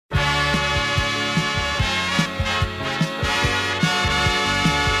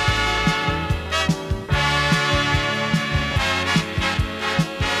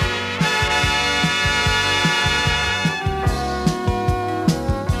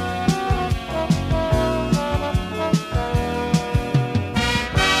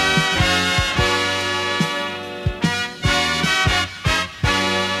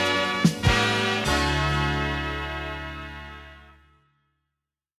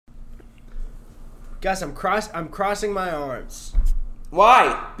Gus, I'm crossing my arms.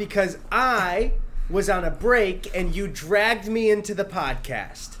 Why? Because I was on a break and you dragged me into the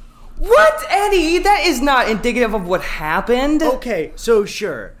podcast. What, Eddie? That is not indicative of what happened. Okay, so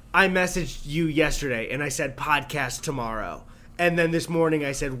sure. I messaged you yesterday and I said podcast tomorrow. And then this morning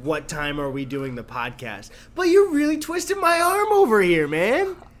I said, what time are we doing the podcast? But you really twisted my arm over here,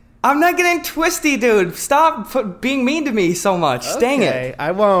 man. I'm not getting twisty, dude. Stop being mean to me so much. Okay, Dang it. I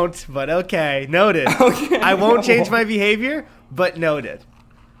won't, but okay. Noted. Okay. I won't change my behavior, but noted.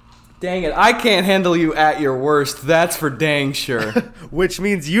 Dang it. I can't handle you at your worst. That's for dang sure. Which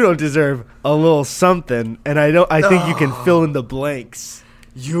means you don't deserve a little something, and I think you can fill in the blanks.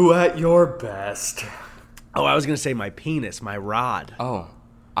 You at your best. Oh, I was going to say my penis, my rod. Oh,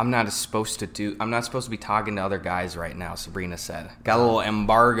 I'm not supposed to be talking to other guys right now, Sabrina said. Got a little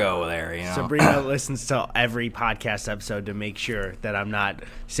embargo there, you know. Sabrina listens to every podcast episode to make sure that I'm not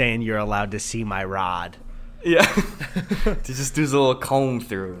saying you're allowed to see my rod. Yeah. To just do a little comb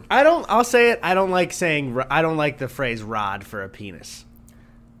through. I'll say it. I don't like the phrase rod for a penis.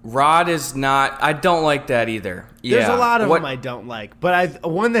 Rod is not, I don't like that either. There's a lot of them I don't like. But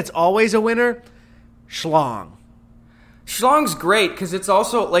one that's always a winner, schlong. Schlong's great because it's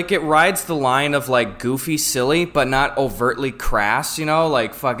also, like, it rides the line of, like, goofy, silly, but not overtly crass, you know?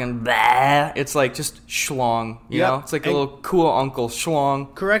 Like, fucking bleh. It's, like, just schlong, you know? It's like a little cool uncle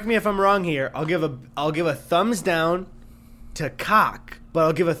schlong. Correct me if I'm wrong here. I'll give a thumbs down to cock, but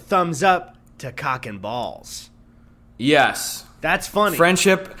I'll give a thumbs up to cock and balls. Yes. That's funny.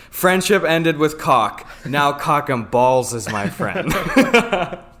 Friendship ended with cock. Now cock and balls is my friend.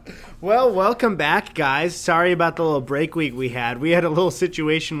 Well, welcome back, guys. Sorry about the little break week we had. We had a little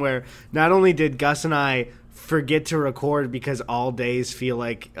situation where not only did Gus and I forget to record because all days feel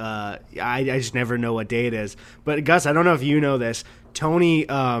like I just never know what day it is. But, Gus, I don't know if you know this. Tony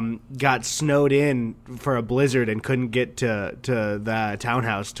got snowed in for a blizzard and couldn't get to the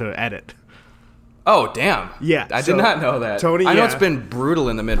townhouse to edit. Oh, damn. Yeah. I did not know that. Tony, I know it's been brutal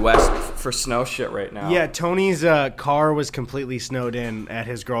in the Midwest for snow shit right now. Yeah, Tony's car was completely snowed in at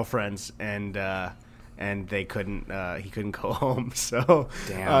his girlfriend's, and they couldn't. He couldn't go home. So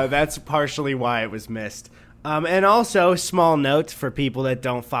that's partially why it was missed. And also, small note for people that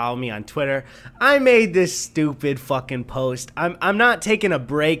don't follow me on Twitter, I made this stupid fucking post. I'm not taking a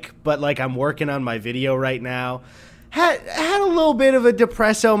break, but like I'm working on my video right now. Had a little bit of a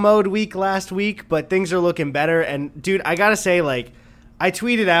depresso mode week last week, but things are looking better. And, dude, I gotta say, like, I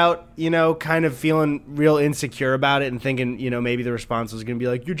tweeted out, you know, kind of feeling real insecure about it and thinking, you know, maybe the response was gonna be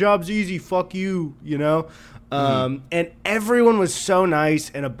like, your job's easy, fuck you, you know? And everyone was so nice,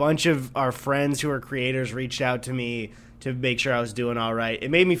 and a bunch of our friends who are creators reached out to me to make sure I was doing all right. It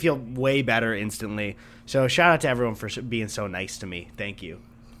made me feel way better instantly. So shout out to everyone for being so nice to me. Thank you.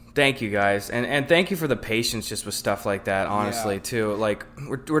 Thank you, guys, and thank you for the patience just with stuff like that, honestly, too. Like,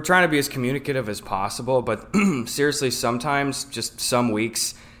 we're trying to be as communicative as possible, but seriously, sometimes, just some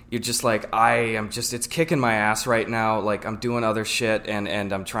weeks, you're just like, it's kicking my ass right now. Like, I'm doing other shit,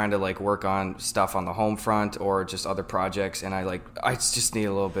 and I'm trying to, like, work on stuff on the home front or just other projects, and I just need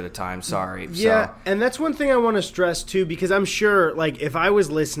a little bit of time. Sorry. Yeah, so. And that's one thing I want to stress, too, because I'm sure, like, if I was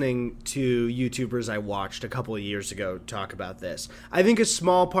listening to YouTubers I watched a couple of years ago talk about this, I think a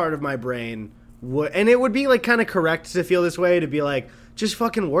small part of my brain would, and it would be, like, kind of correct to feel this way, to be like, just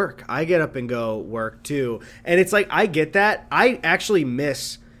fucking work. I get up and go work, too. And it's like, I get that. I actually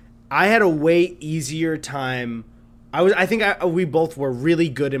I had a way easier time. We both were really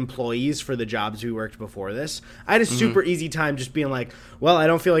good employees for the jobs we worked before this. I had a super easy time just being like, well, I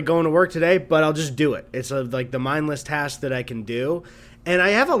don't feel like going to work today, but I'll just do it. It's like the mindless task that I can do. And I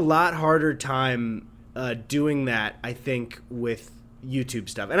have a lot harder time doing that, I think, with YouTube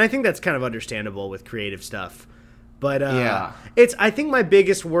stuff. And I think that's kind of understandable with creative stuff. But I think my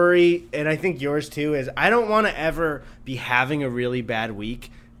biggest worry, and I think yours too, is I don't want to ever be having a really bad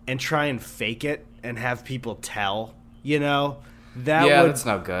week and try and fake it and have people tell, you know? That's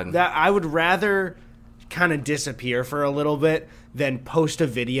not good. That I would rather kind of disappear for a little bit than post a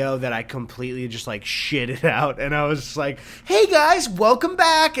video that I completely just, like, shit it out. And I was just like, hey, guys, welcome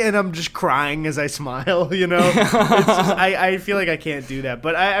back. And I'm just crying as I smile, you know? It's just, I feel like I can't do that.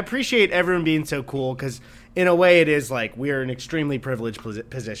 But I appreciate everyone being so cool because in a way, it is like we're in extremely privileged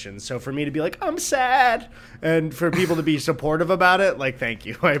positions. So for me to be like, I'm sad, and for people to be supportive about it, like, thank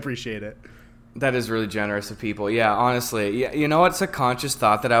you. I appreciate it. That is really generous of people. Yeah, honestly. Yeah, you know what's a conscious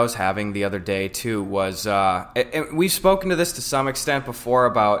thought that I was having the other day, too, was and we've spoken to this to some extent before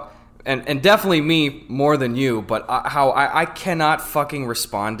about, and definitely me more than you, but how I cannot fucking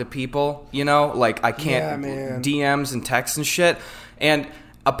respond to people, you know? Like, I can't DMs and texts and shit. And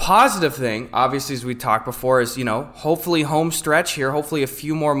a positive thing, obviously, as we talked before, is, hopefully home stretch here, hopefully a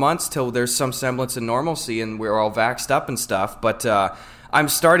few more months till there's some semblance of normalcy and we're all vaxxed up and stuff. But I'm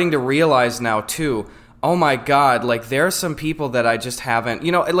starting to realize now, too, oh my God, like there are some people that I just haven't,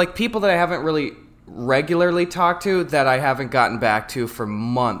 like people that I haven't really regularly talked to that I haven't gotten back to for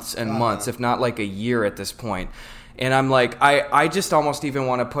months and months, if not like a year at this point. And I'm like, I just almost even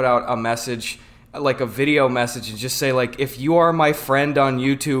want to put out a message, like a video message, and just say, like, if you are my friend on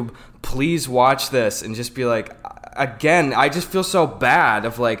YouTube, please watch this, and just be like, again, I just feel so bad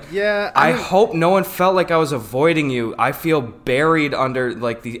of like, I hope no one felt like I was avoiding you. I feel buried under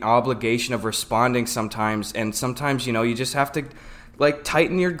like the obligation of responding sometimes, and sometimes, you just have to like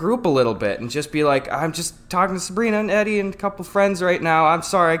tighten your group a little bit and just be like, I'm just talking to Sabrina and Eddie and a couple friends right now. I'm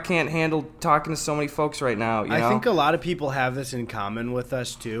sorry, I can't handle talking to so many folks right now. I think a lot of people have this in common with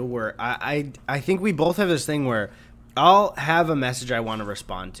us too, where I think we both have this thing where I'll have a message I want to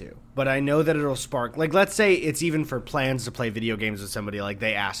respond to, but I know that it'll spark, like, let's say it's even for plans to play video games with somebody, like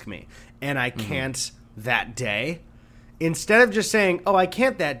they ask me and I can't that day. Instead of just saying, oh, I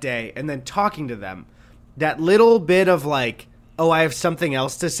can't that day, and then talking to them, that little bit of like, oh, I have something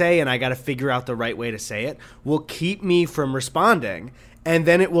else to say and I got to figure out the right way to say it, will keep me from responding. And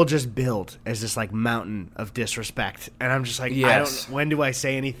then it will just build as this like mountain of disrespect. And I'm just like, when do I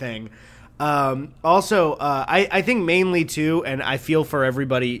say anything? I think mainly too, and I feel for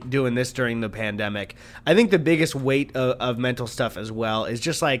everybody doing this during the pandemic, I think the biggest weight of mental stuff as well is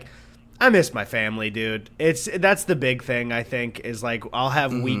just like, I miss my family, dude. That's the big thing, I think, is like I'll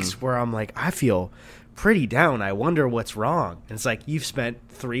have weeks where I'm like, I feel pretty down. I wonder what's wrong. And it's like, you've spent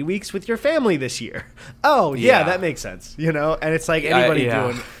 3 weeks with your family this year. Oh, yeah, that makes sense. And it's like anybody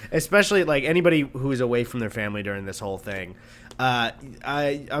doing, especially like anybody who's away from their family during this whole thing.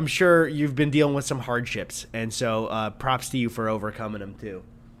 I'm sure you've been dealing with some hardships. And so props to you for overcoming them too.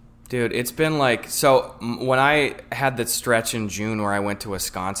 Dude, it's been like, so when I had that stretch in June where I went to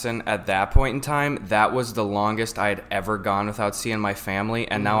Wisconsin, at that point in time, that was the longest I had ever gone without seeing my family,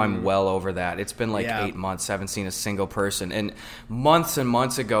 and now I'm well over that. It's been like 8 months, I haven't seen a single person. And months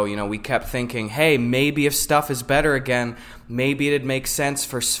ago, we kept thinking, hey, maybe if stuff is better again, maybe it'd make sense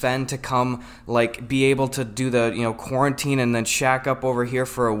for Sven to come, like, be able to do the, quarantine and then shack up over here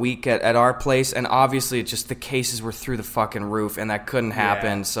for a week at our place. And obviously, it's just the cases were through the fucking roof, and that couldn't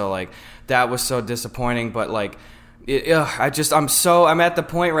happen. Yeah. So, like, that was so disappointing. But, like, I'm at the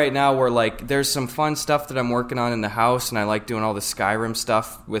point right now where, like, there's some fun stuff that I'm working on in the house, and I like doing all the Skyrim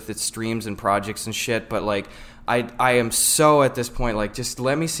stuff with its streams and projects and shit. But, like, I am so at this point, like, just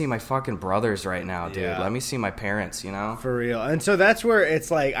let me see my fucking brothers right now, dude. Yeah. Let me see my parents, For real. And so that's where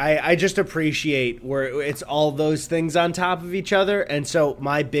it's like, I just appreciate where it's all those things on top of each other. And so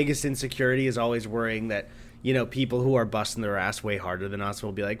my biggest insecurity is always worrying that, people who are busting their ass way harder than us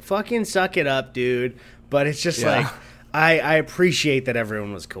will be like, fucking suck it up, dude. But it's just like, I appreciate that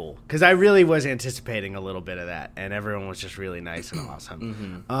everyone was cool, because I really was anticipating a little bit of that, and everyone was just really nice and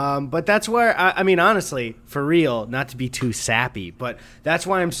awesome. But that's where, I mean, honestly, for real, not to be too sappy, but that's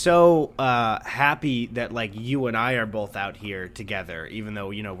why I'm so happy that, like, you and I are both out here together, even though,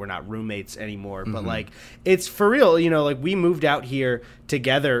 we're not roommates anymore. But, like, it's for real, like, we moved out here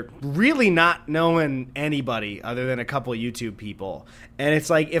together really not knowing anybody other than a couple YouTube people. And it's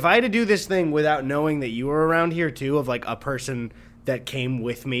like, if I had to do this thing without knowing that you were around here too, of like a person that came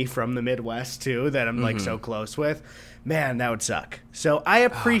with me from the Midwest too, that I'm like so close with, man, that would suck. So I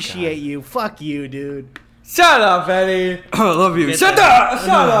appreciate you. Fuck you, dude. Shut up, Eddie. I love you. Shut up.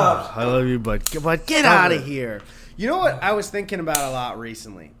 I love you, but get out of here. You know what I was thinking about a lot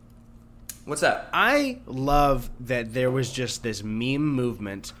recently? What's that? I love that there was just this meme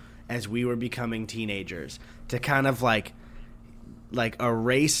movement as we were becoming teenagers to kind of like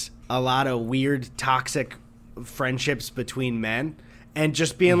erase a lot of weird toxic friendships between men, and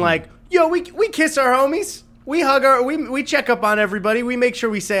just being like, yo, we kiss our homies, we hug we check up on everybody, we make sure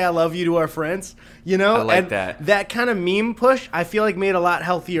we say I love you to our friends, I like that kind of meme push. I feel like made a lot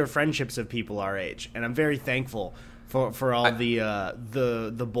healthier friendships of people our age, and I'm very thankful for all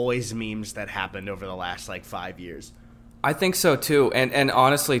the boys memes that happened over the last like 5 years. I think so too, and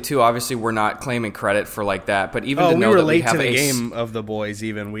honestly too. Obviously, we're not claiming credit for like that, but even to know we were that late we have to the game of the boys,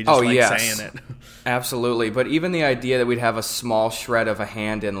 even we just saying it. Absolutely, but even the idea that we'd have a small shred of a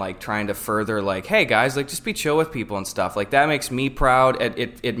hand in like trying to further, like, hey guys, like just be chill with people and stuff, like that makes me proud.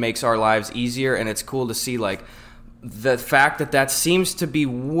 It makes our lives easier, and it's cool to see like the fact that seems to be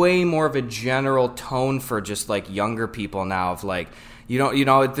way more of a general tone for just like younger people now, of like,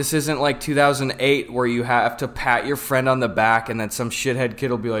 This isn't like 2008 where you have to pat your friend on the back and then some shithead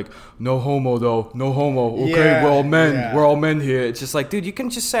kid will be like, no homo though, no homo. Okay, we're all men. Yeah. We're all men here. It's just like, dude, you can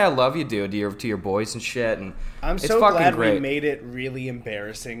just say I love you, dude, to your boys and shit. And I'm so glad we made it really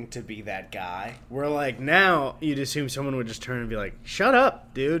embarrassing to be that guy. We're like, now you'd assume someone would just turn and be like, shut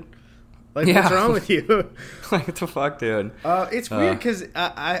up, dude. Like, what's wrong with you? Like, what the fuck, dude? It's weird because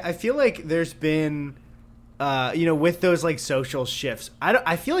I feel like there's been, with those, like, social shifts.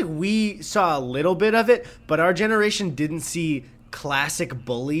 I feel like we saw a little bit of it, but our generation didn't see classic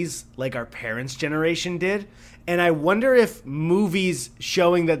bullies like our parents' generation did. And I wonder if movies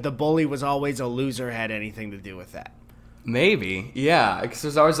showing that the bully was always a loser had anything to do with that. Maybe, yeah. Because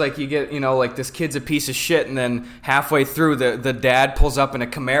there's always like, you get, like this kid's a piece of shit, and then halfway through, the dad pulls up in a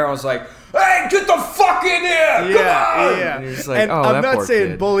Camaro and is like, hey, get the fuck in here! Yeah. And, like, and I'm not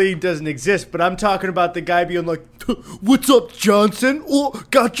saying bullying doesn't exist, but I'm talking about the guy being like, what's up, Johnson? Oh,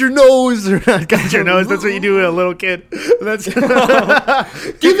 got your nose. Or not got your nose. That's what you do with a little kid. That's give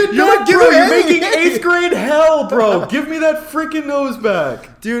it back, bro. You're making 8th grade hell, bro. Give me that freaking nose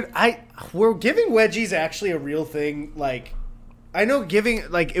back. Dude, we're giving wedgies actually a real thing. Like, I know giving,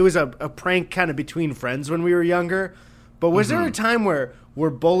 like, it was a prank kind of between friends when we were younger, but was there a time where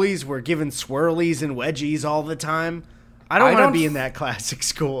bullies were given swirlies and wedgies all the time? I don't want to be in that classic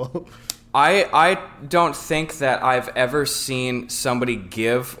school. I don't think that I've ever seen somebody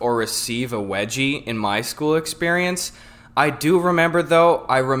give or receive a wedgie in my school experience. I do remember, though,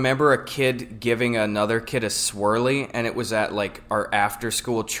 a kid giving another kid a swirly, and it was at, like, our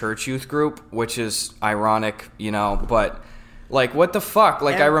after-school church youth group, which is ironic, but, like, what the fuck?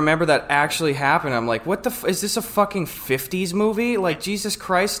 Like, I remember that actually happened. I'm like, what the is this a fucking 50s movie? Like, Jesus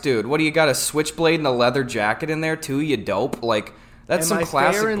Christ, dude. What, do you got a switchblade and a leather jacket in there, too, you dope? Like, that's some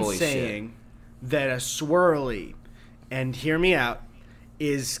classic bully shit. Saying that a swirly, and hear me out,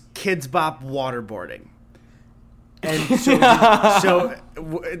 is Kids Bop waterboarding. And so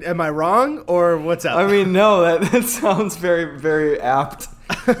am I wrong, or what's up? I mean, no, that sounds very, very apt.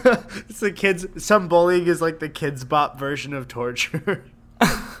 It's the kids. Some bullying is like the Kids Bop version of torture.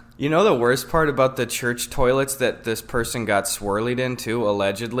 The worst part about the church toilets that this person got swirlied into,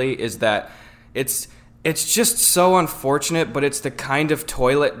 allegedly, is that it's just so unfortunate, but it's the kind of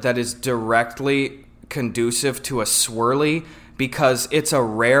toilet that is directly conducive to a swirly, because it's a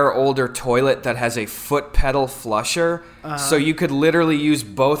rare older toilet that has a foot pedal flusher. So you could literally use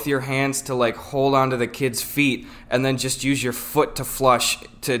both your hands to, like, hold onto the kid's feet and then just use your foot to flush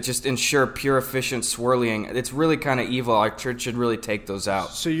to just ensure pure, efficient swirling. It's really kind of evil. Our church should really take those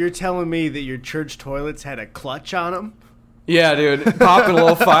out. So you're telling me that your church toilets had a clutch on them? Yeah, dude. Popping a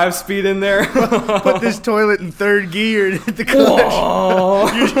little 5-speed in there. Put this toilet in 3rd gear and hit the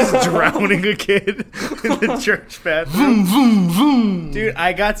clutch. You're just drowning a kid in the church bathroom. Vroom, vroom, vroom. Dude,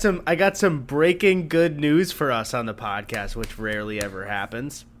 I got some breaking good news for us on the podcast, which rarely ever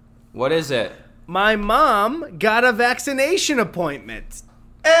happens. What is it? My mom got a vaccination appointment.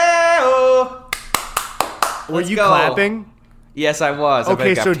 Ayo! Were you clapping? Yes, I was.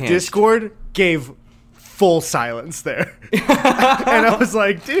 Okay, so pinched. Discord gave full silence there. And I was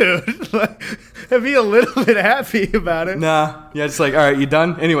like, dude, be a little bit happy about it. Nah. Yeah, it's like, all right, you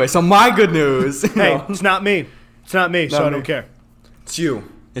done? Anyway, so my good news. Hey, it's not me. It's not me, so I don't care. It's you.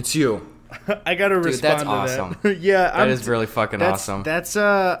 It's you. I got to respond that's to awesome. that. Yeah. That is really fucking awesome. That's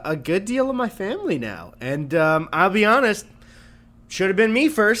a good deal of my family now. And I'll be honest, should have been me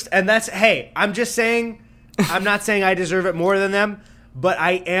first. And I'm just saying, I'm not saying I deserve it more than them, but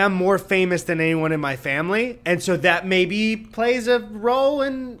I am more famous than anyone in my family, and so that maybe plays a role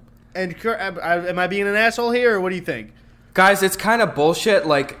in. And am I being an asshole here, or what do you think? Guys, it's kind of bullshit.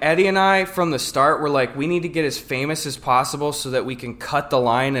 Like, Eddie and I, from the start, were like, we need to get as famous as possible so that we can cut the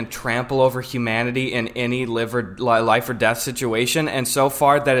line and trample over humanity in any life or death situation. And so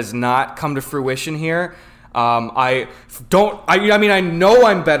far, that has not come to fruition here. I know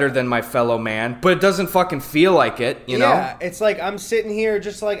I'm better than my fellow man, but it doesn't fucking feel like it, you know? Yeah, it's like I'm sitting here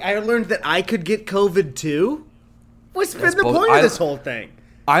just like, I learned that I could get COVID too. What's been the point of this whole thing?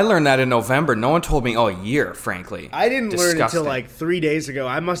 I learned that in November. No one told me a year, frankly. I didn't learn until like 3 days ago.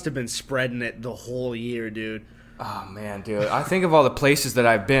 I must have been spreading it the whole year, dude. Oh, man, dude. I think of all the places that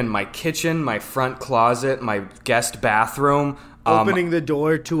I've been. My kitchen, my front closet, my guest bathroom. Opening the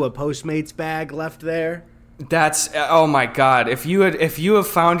door to a Postmates bag left there. That's oh my god! If you have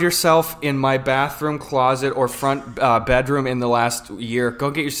found yourself in my bathroom, closet, or front bedroom in the last year,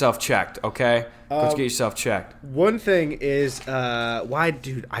 go get yourself checked. Okay, go get yourself checked. One thing is why,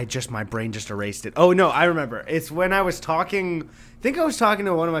 dude? My brain just erased it. Oh no, I remember. It's when I was talking. I think I was talking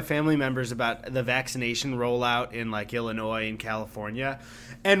to one of my family members about the vaccination rollout in like Illinois and California,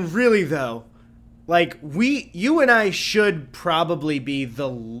 and really though. Like, you and I should probably be the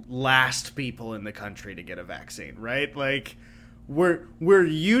last people in the country to get a vaccine, right? Like, we're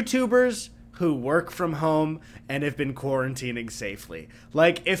YouTubers who work from home and have been quarantining safely.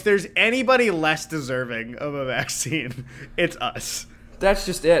 Like, if there's anybody less deserving of a vaccine, it's us. That's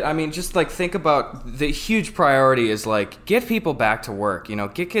just it. I mean, just, like, think about the huge priority is, like, get people back to work, you know,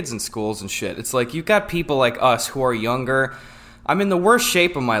 get kids in schools and shit. It's like, you've got people like us who are younger. I'm in the worst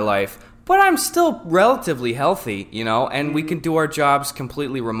shape of my life. But I'm still relatively healthy, you know, and we can do our jobs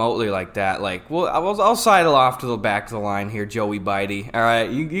completely remotely like that. Like, well, I'll sidle off to the back of the line here, Joey Bitey. All right,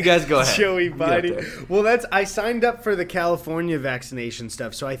 you guys go ahead. Joey Bitey. Well, I signed up for the California vaccination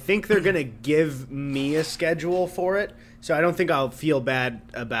stuff, so I think they're going to give me a schedule for it. So I don't think I'll feel bad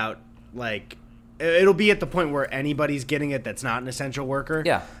about, like, it'll be at the point where anybody's getting it that's not an essential worker.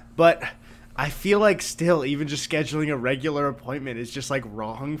 Yeah. But I feel like still, even just scheduling a regular appointment is just like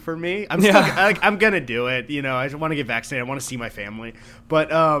wrong for me. I'm gonna do it. You know, I want to get vaccinated. I want to see my family. But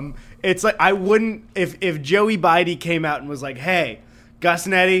it's like I wouldn't if Joey Bitey came out and was like, "Hey, Gus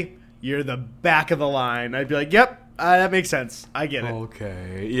and Eddy, you're the back of the line." I'd be like, "Yep, that makes sense. I get it."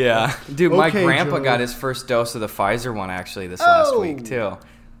 Okay, yeah, dude. My grandpa got his first dose of the Pfizer one actually this last week too.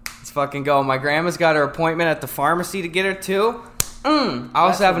 Let's fucking go. My grandma's got her appointment at the pharmacy to get her too. I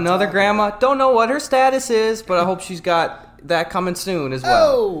also have another grandma. Don't know what her status is, but I hope she's got that coming soon as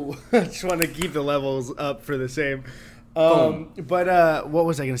well. Oh, I just want to keep the levels up for the same. But what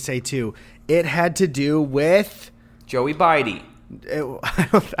was I going to say too? It had to do with Joey Bitey.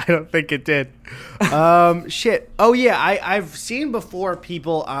 I don't think it did. Shit. Oh yeah, I've seen before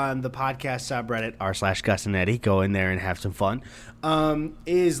people on the podcast subreddit r/Gus and Eddy go in there and have some fun.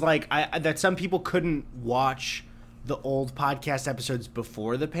 Is like that some people couldn't watch the old podcast episodes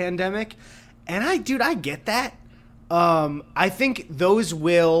before the pandemic, and I get that. I think those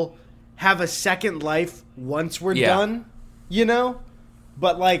will have a second life once we're done, you know?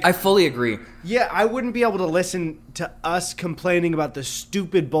 But like, I fully agree. Yeah, I wouldn't be able to listen to us complaining about the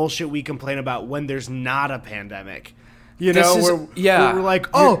stupid bullshit we complain about when there's not a pandemic. You know, we're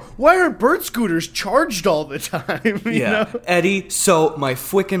like, why aren't bird scooters charged all the time? You know? Eddy, so my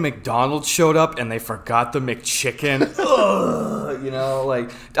freaking McDonald's showed up and they forgot the McChicken. Ugh, you know,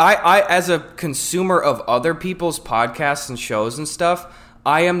 like, I as a consumer of other people's podcasts and shows and stuff,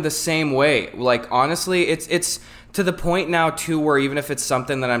 I am the same way. Like, honestly, it's to the point now, too, where even if it's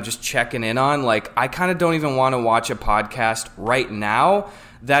something that I'm just checking in on, like, I kind of don't even want to watch a podcast right now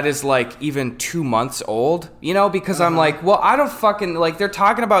that is like even 2 months old, you know, because I'm like, well, I don't fucking like, they're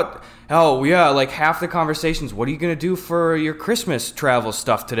talking about, oh yeah, like half the conversations, what are you gonna do for your Christmas travel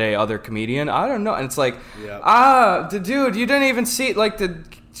stuff today, other comedian? I don't know. And it's like, dude, you didn't even see, like, the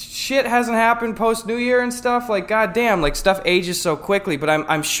shit hasn't happened post New Year and stuff. Like, goddamn, like, stuff ages so quickly. But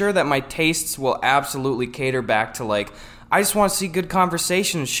I'm sure that my tastes will absolutely cater back to, like, I just want to see good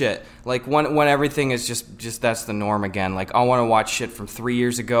conversation and shit. Like, when everything is just that's the norm again. Like, I want to watch shit from 3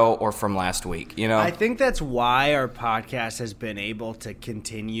 years ago or from last week, you know? I think that's why our podcast has been able to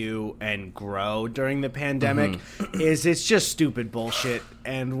continue and grow during the pandemic, is it's just stupid bullshit.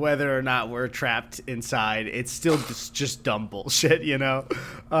 And whether or not we're trapped inside, it's still just dumb bullshit, you know?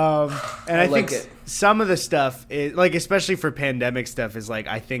 And I think some of the stuff, is, like, especially for pandemic stuff, is like,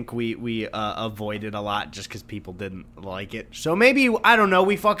 I think we avoided a lot just because people didn't like it. So maybe, I don't know,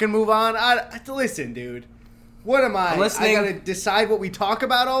 we fucking move on. Listen, dude. What am I? Listening. I gotta decide what we talk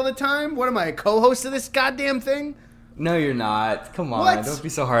about all the time? What am I, a co-host of this goddamn thing? No, you're not. Come on. What? Don't be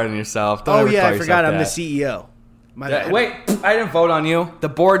so hard on yourself. Don't ever call I forgot I'm the that. CEO. My bad. Wait, I didn't vote on you. The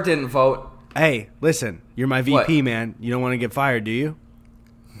board didn't vote. Hey, listen, you're my VP, What? man. You don't want to get fired, do you?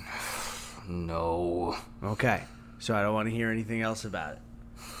 No. Okay. So I don't want to hear anything else about it.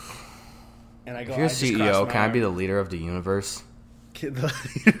 And I go, If you're I just CEO, crossed my can I be the arm. leader of the universe?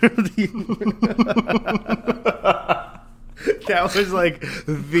 That was like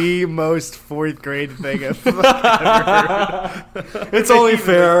the most fourth grade thing I've ever heard. It's only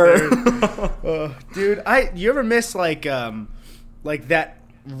fair. Dude, you ever miss like that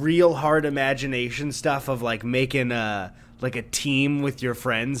real hard imagination stuff of like making like a team with your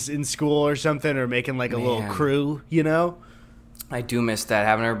friends in school or something, or making like a little crew, you know? I do miss that,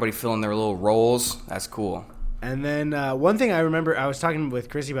 having everybody fill in their little roles. That's cool. And then one thing I remember, I was talking with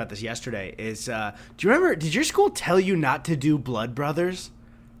Chrissy about this yesterday, is do you remember, did your school tell you not to do Blood Brothers?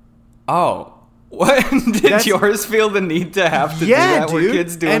 Oh. What? Did yours feel the need to have to do that? Dude. Were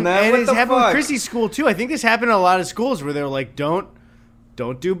kids doing that? And what it's the happened fuck? with Chrissy's school, too. I think this happened in a lot of schools where they're like, don't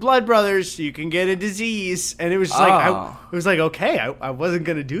do Blood Brothers. You can get a disease. And it was like, okay, I wasn't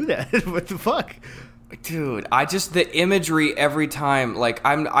going to do that. What the fuck? Dude, the imagery every time, like,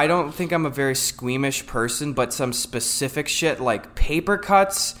 I don't think I'm a very squeamish person, but some specific shit, like paper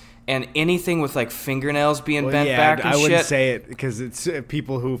cuts and anything with, like, fingernails being bent back and shit. I wouldn't say it, because it's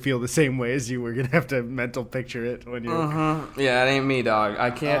people who feel the same way as you. We're going to have to mental picture it when you're... Yeah, it ain't me, dog.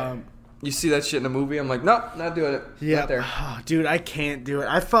 I can't... you see that shit in a movie, I'm like, nope, not doing it. Yeah, not there. Oh, dude, I can't do it.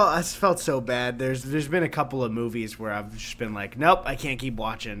 I felt so bad. There's been a couple of movies where I've just been like, nope, I can't keep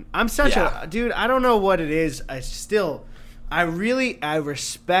watching. I'm such a dude. I don't know what it is. I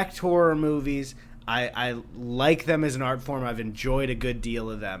respect horror movies. I like them as an art form. I've enjoyed a good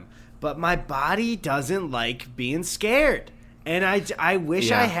deal of them, but my body doesn't like being scared, and I wish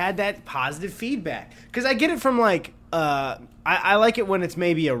I had that positive feedback, because I get it from like. I like it when it's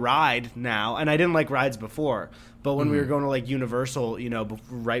maybe a ride now, and I didn't like rides before. But when we were going to like Universal,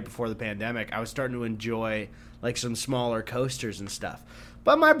 right before the pandemic, I was starting to enjoy like some smaller coasters and stuff.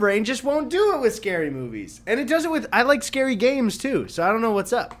 But my brain just won't do it with scary movies, and it does it with. I like scary games too, so I don't know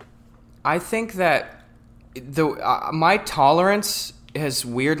what's up. I think that my tolerance has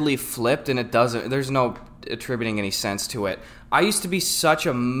weirdly flipped, and it doesn't. There's no attributing any sense to it. I used to be such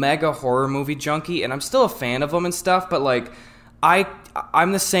a mega horror movie junkie, and I'm still a fan of them and stuff, but like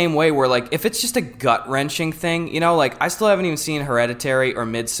I'm the same way where like if it's just a gut-wrenching thing, like I still haven't even seen Hereditary or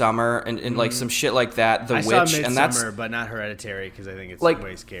Midsommar and like some shit like that, The Witch, saw Midsommar, and that's but not Hereditary, because I think it's like,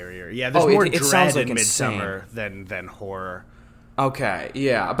 way scarier. Yeah, there's more dread sounds like in Midsommar than horror. Okay,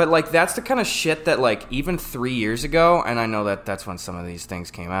 yeah, but like that's the kind of shit that like even 3 years ago, and I know that that's when some of these things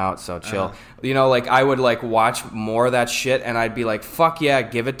came out, so chill. Like I would like watch more of that shit, and I'd be like, "Fuck yeah,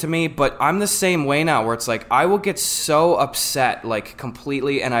 give it to me." But I'm the same way now, where it's like I will get so upset, like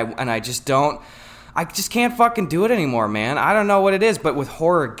completely, and I just can't fucking do it anymore, man. I don't know what it is, but with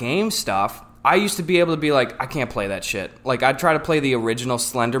horror game stuff, I used to be able to be like, I can't play that shit. Like I'd try to play the original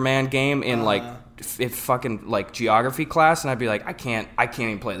Slender Man game in like. If fucking like geography class, and I'd be like, I can't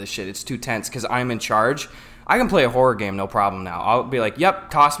even play this shit. It's too tense because I'm in charge. I can play a horror game, no problem now. I'll be like,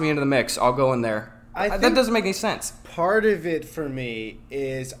 yep, toss me into the mix. I'll go in there. That doesn't make any sense. Part of it for me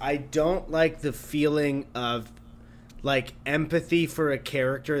is I don't like the feeling of like empathy for a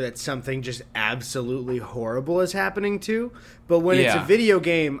character that something just absolutely horrible is happening to. But when it's a video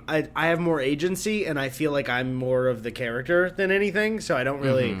game, I have more agency, and I feel like I'm more of the character than anything, so I don't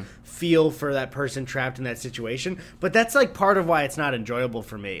really feel for that person trapped in that situation. But that's like part of why it's not enjoyable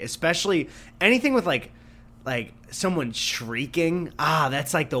for me, especially anything with like someone shrieking.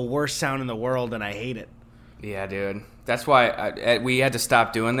 That's like the worst sound in the world, and I hate it. Yeah, dude. That's why we had to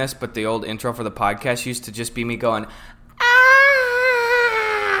stop doing this, but the old intro for the podcast used to just be me going, I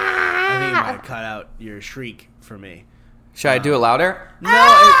think you might have cut out your shriek for me. Should I do it louder? No,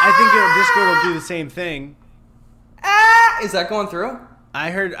 I think your Discord will do the same thing. Is that going through?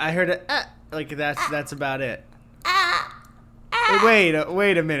 I heard it. Like that's about it. Wait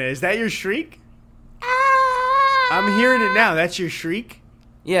a minute. Is that your shriek? I'm hearing it now. That's your shriek?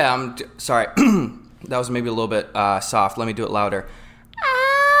 Yeah, I'm sorry. That was maybe a little bit soft. Let me do it louder.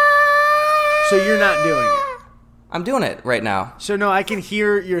 So you're not doing it? I'm doing it right now. So no, I can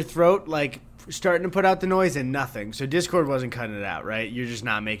hear your throat like starting to put out the noise and nothing. So Discord wasn't cutting it out, right? You're just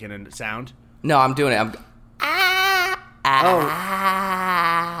not making a sound? No, I'm doing it.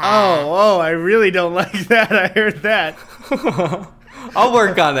 Oh, I really don't like that. I heard that. I'll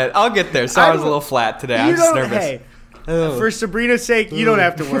work on it. I'll get there. Sorry, I was a little flat today. I'm just nervous. Hey, for Sabrina's sake, you don't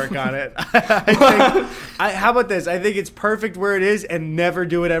have to work on it. How about this? I think it's perfect where it is, and never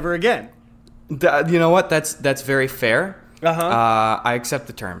do it ever again. You know what? That's very fair. I accept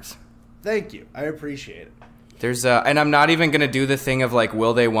the terms. Thank you. I appreciate it. There's and I'm not even gonna do the thing of like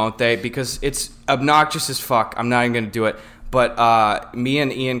will they, won't they, because it's obnoxious as fuck. I'm not even gonna do it. But me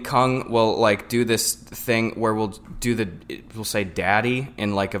and Ian Kung will like do this thing where we'll say daddy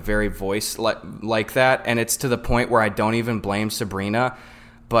in like a very voice like that, and it's to the point where I don't even blame Sabrina,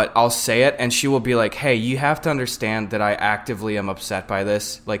 but I'll say it and she will be like, hey, you have to understand that I actively am upset by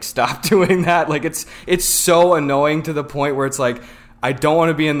this. Like, stop doing that. Like, it's so annoying to the point where it's like, I don't want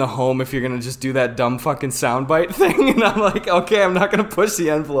to be in the home if you're going to just do that dumb fucking soundbite thing. And I'm like, okay, I'm not going to push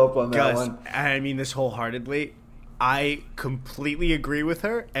the envelope on that one. I mean this wholeheartedly. I completely agree with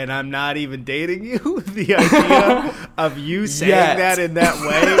her, and I'm not even dating you. The idea of you saying that in that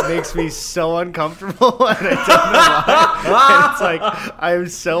way makes me so uncomfortable, and I don't know why. And it's like, I'm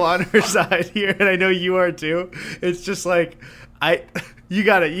so on her side here, and I know you are too. It's just like, you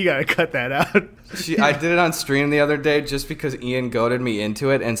gotta cut that out. I did it on stream the other day just because Ian goaded me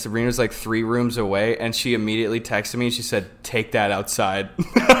into it, and Sabrina's like 3 rooms away, and she immediately texted me and she said, "Take that outside."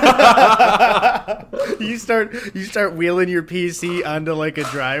 You start wheeling your PC onto like a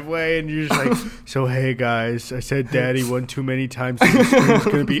driveway, and you're just like, "So hey guys, I said Daddy one too many times. So the stream's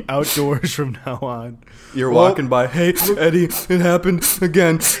gonna be outdoors from now on." You're walking by, "Hey Eddie, it happened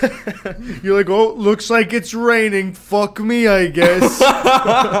again." You're like, "Oh, looks like it's raining. Fuck me, I guess."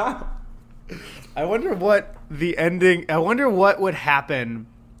 I wonder what would happen,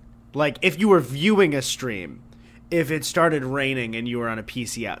 like, if you were viewing a stream, if it started raining and you were on a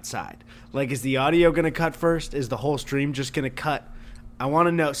PC outside. Like, is the audio going to cut first? Is the whole stream just going to cut? I want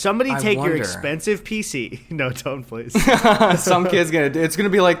to know. Somebody take your expensive PC. No, don't, please. Some kid's going to do. It's going to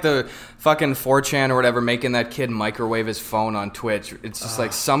be like the fucking 4chan or whatever making that kid microwave his phone on Twitch. It's just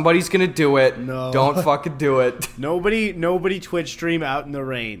like, somebody's going to do it. No. Don't fucking do it. Nobody Twitch stream out in the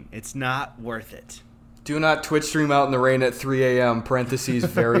rain. It's not worth it. Do not Twitch stream out in the rain at 3 a.m. Parentheses,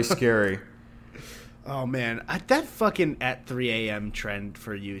 very scary. Oh, man. That fucking at 3 a.m. trend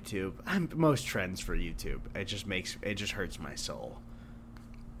for YouTube. Most trends for YouTube. It just hurts my soul.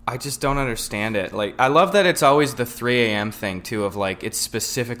 I just don't understand it. Like, I love that it's always the 3 a.m. thing, too, of, like, it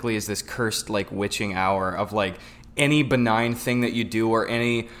specifically is this cursed, like, witching hour of, like, any benign thing that you do or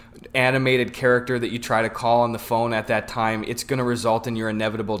any animated character that you try to call on the phone at that time, it's going to result in your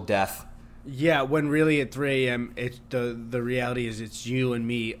inevitable death. Yeah, when really at 3 a.m., the reality is it's you and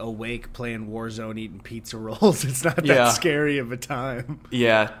me awake playing Warzone eating pizza rolls. It's not that scary of a time.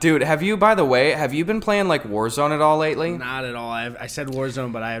 Yeah. Dude, have you been playing, like, Warzone at all lately? Not at all. I said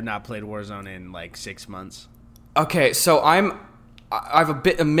Warzone, but I have not played Warzone in, like, 6 months. Okay, so I have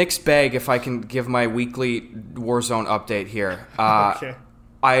a mixed bag if I can give my weekly Warzone update here. Okay.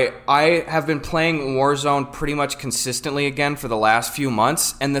 I have been playing Warzone pretty much consistently again for the last few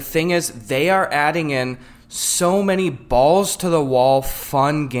months, and the thing is, they are adding in so many balls-to-the-wall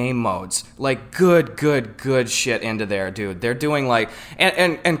fun game modes. Like, good shit into there, dude. They're doing, like...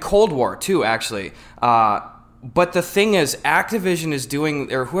 And Cold War, too, actually. But the thing is, Activision is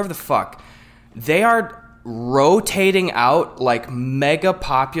doing... Or whoever the fuck... They are rotating out like mega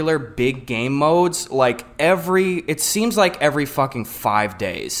popular big game modes like it seems like every fucking 5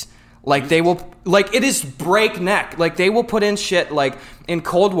 days. Like they will, like it is breakneck. Like they will put in shit like in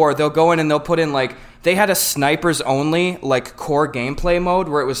Cold War, they'll go in and they'll put in like, they had a snipers only like core gameplay mode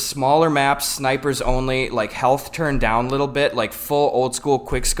where it was smaller maps, snipers only, like health turned down a little bit, like full old school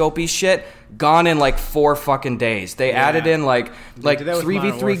quickscopy shit. Gone in like 4 fucking days. They added in like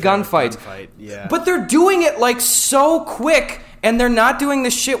 3v3 gunfights. Yeah. But they're doing it like so quick, and they're not doing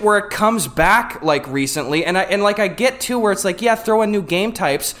the shit where it comes back like recently. And I get too where it's like, yeah, throw in new game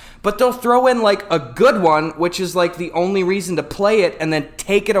types, but they'll throw in like a good one, which is like the only reason to play it, and then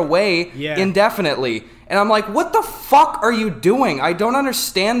take it away indefinitely. And I'm like, what the fuck are you doing? I don't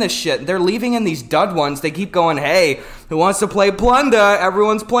understand this shit. They're leaving in these dud ones. They keep going, hey, who wants to play Plunder?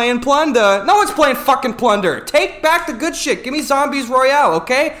 Everyone's playing Plunder. No one's playing fucking Plunder. Take back the good shit. Give me Zombies Royale,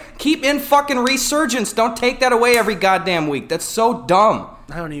 okay? Keep in fucking Resurgence. Don't take that away every goddamn week. That's so dumb.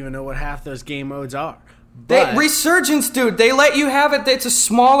 I don't even know what half those game modes are. Resurgence, dude, they let you have it. It's a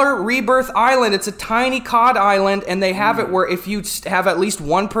smaller Rebirth island. It's a tiny COD island, and they have it where if you have at least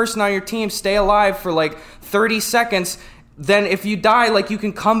one person on your team stay alive for like 30 seconds, then if you die, like you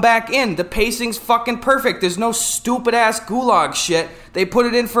can come back in. The pacing's fucking perfect. There's no stupid-ass gulag shit. They put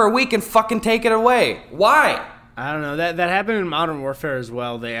it in for a week and fucking take it away. Why? I don't know. That happened in Modern Warfare as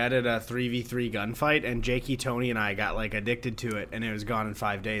well. They added a 3v3 gunfight, and Jakey, Tony, and I got like addicted to it, and it was gone in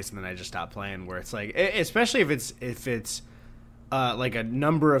 5 days, and then I just stopped playing. Where it's like, especially if it's like a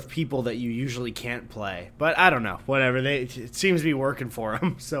number of people that you usually can't play. But I don't know. Whatever. It seems to be working for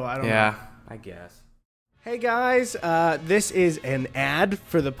them, so I don't know. Yeah, I guess. Hey guys, this is an ad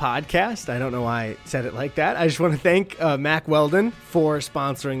for the podcast. I don't know why I said it like that. I just want to thank Mack Weldon for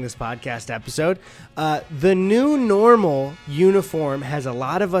sponsoring this podcast episode. The new normal uniform has a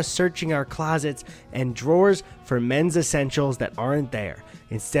lot of us searching our closets and drawers for men's essentials that aren't there.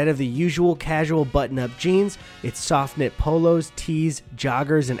 Instead of the usual casual button-up jeans, it's soft-knit polos, tees,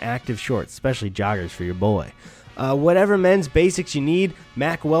 joggers, and active shorts, especially joggers for your boy. Whatever men's basics you need,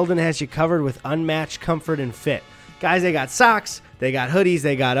 Mack Weldon has you covered with unmatched comfort and fit. Guys, they got socks, they got hoodies,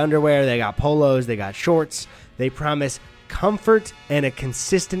 they got underwear, they got polos, they got shorts. They promise comfort and a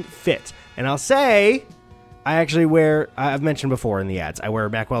consistent fit. And I'll say, I actually wear, I've mentioned before in the ads, I wear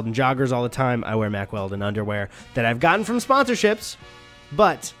Mack Weldon joggers all the time. I wear Mack Weldon underwear that I've gotten from sponsorships,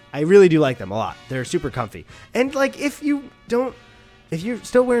 but I really do like them a lot. They're super comfy. And like, if you're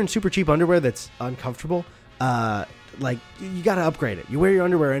still wearing super cheap underwear that's uncomfortable, like, you got to upgrade it. You wear your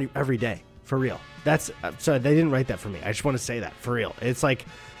underwear every day, for real. Sorry, they didn't write that for me. I just want to say that, for real. It's like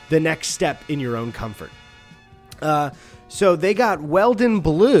the next step in your own comfort. So they got Weldon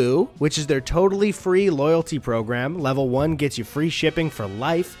Blue, which is their totally free loyalty program. Level 1 gets you free shipping for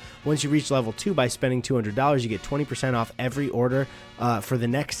life. Once you reach level 2, by spending $200, you get 20% off every order for the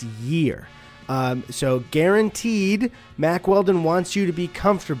next year. So guaranteed, Mack Weldon wants you to be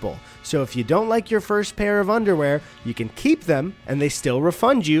comfortable. So if you don't like your first pair of underwear, you can keep them and they still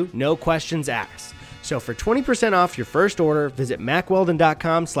refund you, no questions asked. So for 20% off your first order, visit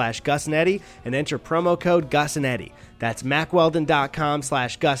MackWeldon.com/Gus and Eddy and enter promo code Gus and Eddy. That's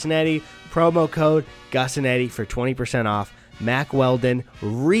MackWeldon.com/Gus and Eddy, promo code Gus and Eddy for 20% off. Mack Weldon,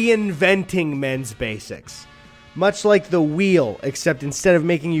 reinventing men's basics. Much like the wheel, except instead of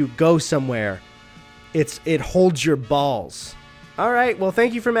making you go somewhere, it holds your balls. All right, well,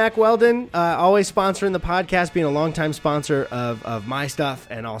 thank you for Mack Weldon, always sponsoring the podcast, being a longtime sponsor of my stuff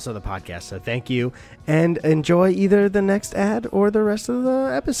and also the podcast. So thank you, and enjoy either the next ad or the rest of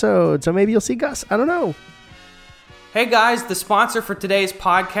the episode. So maybe you'll see Gus. I don't know. Hey guys, the sponsor for today's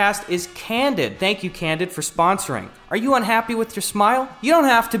podcast is Candid. Thank you, Candid, for sponsoring. Are you unhappy with your smile? You don't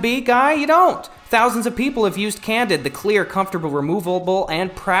have to be, guy. You don't. Thousands of people have used Candid, the clear, comfortable, removable,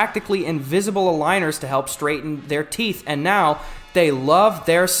 and practically invisible aligners to help straighten their teeth, and now they love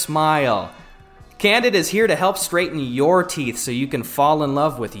their smile. Candid is here to help straighten your teeth so you can fall in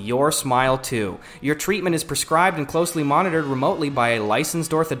love with your smile too. Your treatment is prescribed and closely monitored remotely by a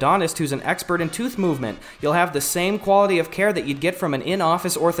licensed orthodontist who's an expert in tooth movement. You'll have the same quality of care that you'd get from an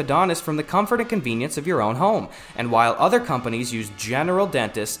in-office orthodontist from the comfort and convenience of your own home. And while other companies use general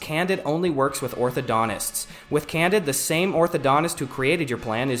dentists, Candid only works with orthodontists. With Candid, the same orthodontist who created your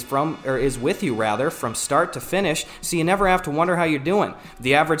plan is with you from start to finish, so you never have to wonder how you're doing.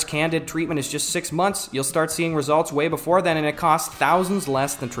 The average Candid treatment is just 6 months. You'll start seeing results way before then, and it costs thousands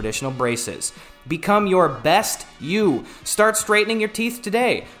less than traditional braces. Become your best you. Start straightening your teeth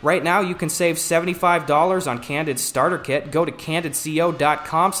today. Right now, you can save $75 on Candid's starter kit. Go to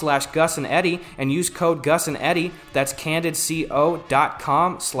candidco.com/Gus and Eddy and use code Gus and Eddy. That's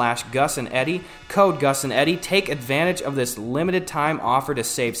candidco.com/Gus and Eddy. Code Gus and Eddy. Take advantage of this limited time offer to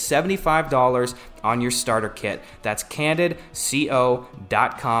save $75 on your starter kit. That's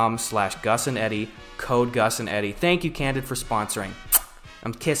candidco.com/Gus and Eddy. Code Gus and Eddy. Thank you, Candid, for sponsoring.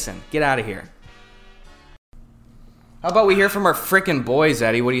 I'm kissing. Get out of here. How about we hear from our frickin' boys,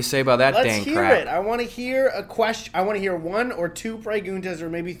 Eddy? What do you say about that dang crap? Let's hear it. I want to hear a question. I want to hear one or two preguntas,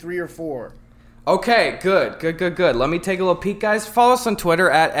 or maybe 3 or 4. Okay, good. Let me take a little peek, guys. Follow us on Twitter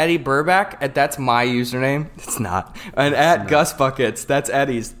at Eddy Burback. That's my username. It's not. And at Gus Buckets. That's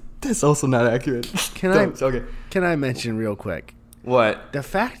Eddy's. That's also not accurate. Can I mention real quick? What? The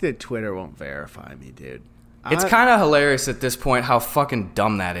fact that Twitter won't verify me, dude. It's kind of hilarious at this point how fucking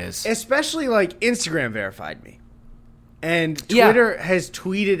dumb that is. Especially like Instagram verified me. And Twitter has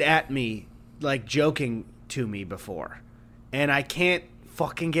tweeted at me, like, joking to me before. And I can't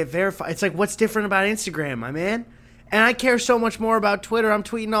fucking get verified. It's like, what's different about Instagram, my man? And I care so much more about Twitter. I'm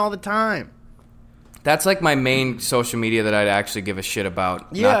tweeting all the time. That's like my main social media that I'd actually give a shit about.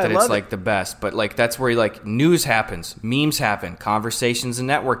 Yeah, not that it's like the best, but like that's where like news happens, memes happen, conversations and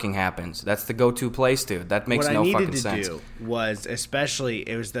networking happens. That's the go-to place, dude. That makes no fucking sense. What I needed to do was, especially,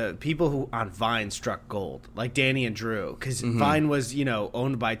 it was the people who on Vine struck gold, like Danny and Drew, because Vine was,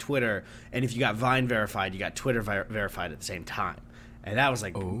 owned by Twitter, and if you got Vine verified, you got Twitter verified at the same time, and that was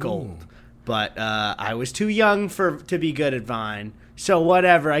like gold. But I was too young to be good at Vine. So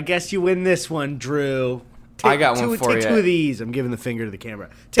whatever. I guess you win this one, Drew. I got one for you. Take 2 of these. I'm giving the finger to the camera.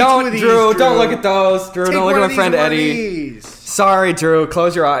 Don't, Drew. Don't look at those. Drew, don't look at my friend Eddy. Sorry, Drew.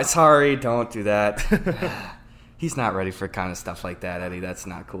 Close your eyes. Sorry, don't do that. He's not ready for kind of stuff like that, Eddy. That's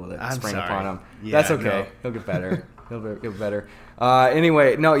not cool to spring upon him. Yeah, that's okay. No. He'll get better. He'll get better.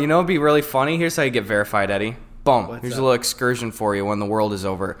 Anyway, no, it'd be really funny. Here's how you get verified, Eddy. Boom. Here's a little excursion for you when the world is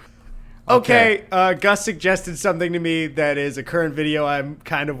over. Okay, Gus suggested something to me that is a current video I'm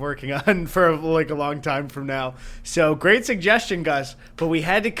kind of working on for like a long time from now. So great suggestion, Gus, but we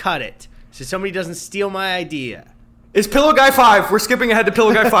had to cut it so somebody doesn't steal my idea. It's Pillow Guy 5. We're skipping ahead to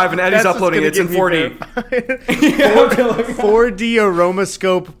Pillow Guy 5, and Eddy's uploading it. It's in 4D. 4D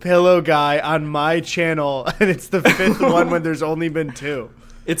Aromascope Pillow Guy on my channel, and it's the 5th one when there's only been 2.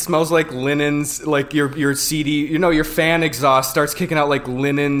 It smells like linens, like your CD, your fan exhaust starts kicking out like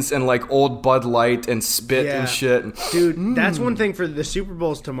linens and like old Bud Light and spit and shit. Dude, that's one thing for the Super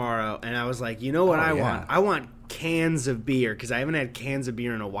Bowl's tomorrow, and I was like, you know what want? I want cans of beer, because I haven't had cans of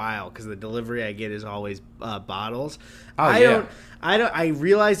beer in a while, because the delivery I get is always bottles. I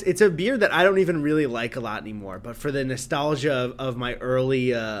realize it's a beer that I don't even really like a lot anymore, but for the nostalgia of my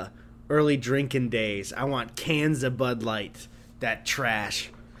early drinking days, I want cans of Bud Light. That trash.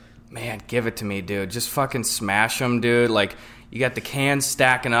 Man, give it to me, dude. Just fucking smash them, dude. Like, you got the cans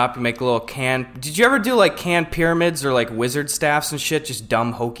stacking up. You make a little can. Did you ever do, like, can pyramids or, like, wizard staffs and shit? Just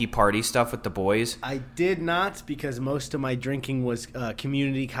dumb, hokey party stuff with the boys? I did not, because most of my drinking was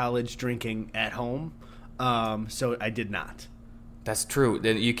community college drinking at home. So I did not. That's true.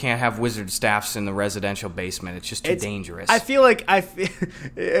 You can't have wizard staffs in the residential basement. It's just too dangerous. I feel like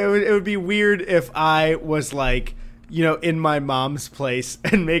it would be weird if I was, like, in my mom's place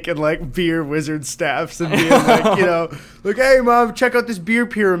and making like beer wizard staffs and being like, like, hey mom, check out this beer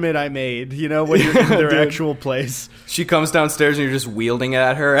pyramid I made, when you're in their actual place. She comes downstairs and you're just wielding it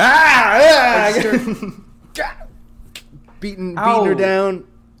at her. Beating her down.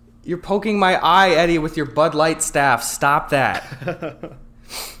 You're poking my eye, Eddie, with your Bud Light staff. Stop that.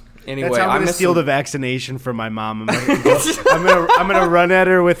 Anyway, that's how I'm gonna steal the vaccination from my mom. I'm gonna run at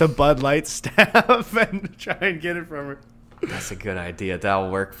her with a Bud Light staff and try and get it from her. That's a good idea.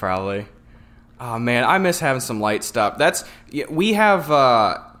 That'll work probably. Oh man, I miss having some light stuff. We have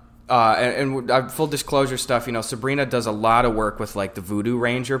and full disclosure stuff. Sabrina does a lot of work with like the Voodoo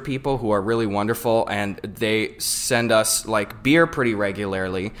Ranger people who are really wonderful, and they send us like beer pretty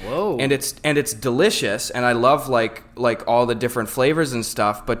regularly. Whoa! And it's delicious, and I love like all the different flavors and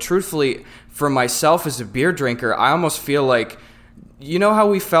stuff. But truthfully, for myself as a beer drinker, I almost feel like, how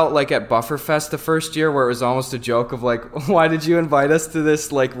we felt like at Bufferfest the first year, where it was almost a joke of like, why did you invite us to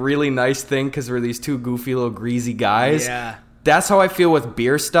this like really nice thing? Because we're these two goofy little greasy guys. Yeah. That's how I feel with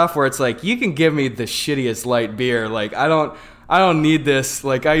beer stuff, where it's like, you can give me the shittiest light beer. Like, I don't need this.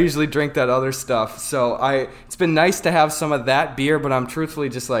 Like, I usually drink that other stuff. So it's been nice to have some of that beer, but I'm truthfully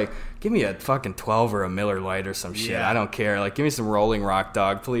just like, give me a fucking 12 or a Miller Lite or some shit. Yeah. I don't care. Like, give me some Rolling Rock,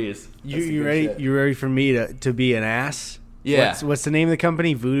 dog, please. You ready? Shit. You ready for me to be an ass? Yeah. What's the name of the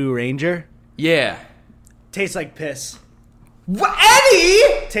company? Voodoo Ranger? Yeah. Tastes like piss. What,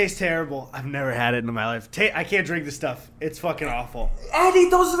 Eddie? Tastes terrible. I've never had it in my life. I can't drink this stuff. It's fucking awful. Eddie,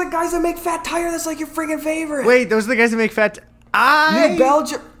 those are the guys that make Fat Tire. That's like your friggin' favorite. Wait, those are the guys that make Fat New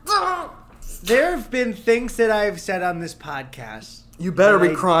Belgium. There have been things that I've said on this podcast. You better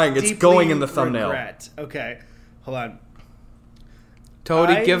be crying. It's going in the thumbnail. Regret. Okay, hold on.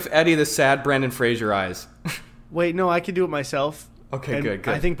 Toady, give Eddie the sad Brendan Fraser eyes. Wait, no, I can do it myself. Okay, good.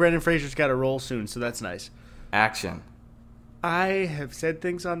 I think Brendan Fraser's got a role soon, so that's nice. Action. I have said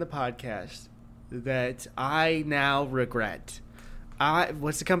things on the podcast that I now regret.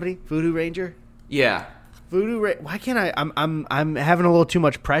 What's the company? Voodoo Ranger? Yeah. Why can't I? I'm having a little too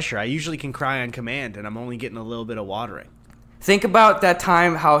much pressure. I usually can cry on command, and I'm only getting a little bit of watering. Think about that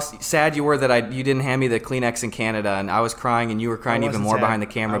time, how sad you were that you didn't hand me the Kleenex in Canada, and I was crying, and you were crying even more behind the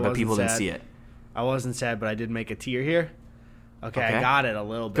camera, but people didn't see it. I wasn't sad, but I did make a tear here. Okay, I got it a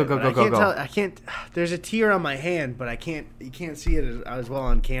little bit. Go. I can't. There's a tear on my hand, but you can't see it as well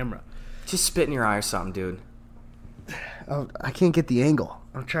on camera. Just spit in your eye or something, dude. Oh, I can't get the angle.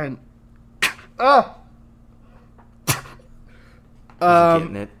 I'm trying. Oh.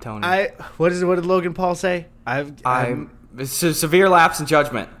 Getting it, Tony. What did Logan Paul say? Severe lapse in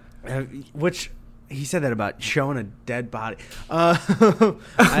judgment. Which he said that about showing a dead body.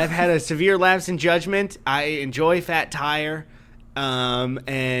 I've had a severe lapse in judgment. I enjoy Fat Tire.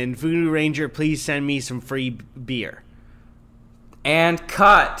 And Voodoo Ranger, please send me some free beer. And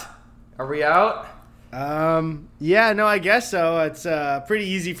cut. Are we out? Yeah, no, I guess so. It's pretty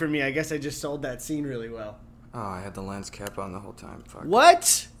easy for me. I guess I just sold that scene really well. Oh, I had the lens cap on the whole time. Fuck.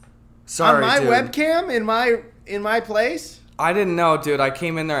 What? Sorry, on my dude. webcam in my place? I didn't know, dude. I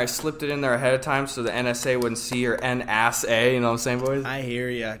came in there, I slipped it in there ahead of time so the NSA wouldn't see your N-ass-A, you know what I'm saying, boys? I hear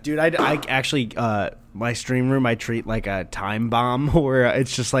ya. Dude, I actually, my stream room, I treat like a time bomb where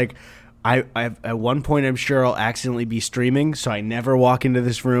it's just like, I at one point I'm sure I'll accidentally be streaming, so I never walk into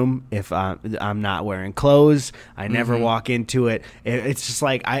this room if I'm not wearing clothes. I never walk into it. It's just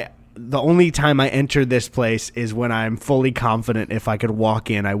like, the only time I enter this place is when I'm fully confident if I could walk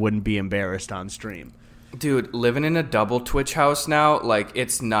in, I wouldn't be embarrassed on stream. Dude, living in a double Twitch house now, like,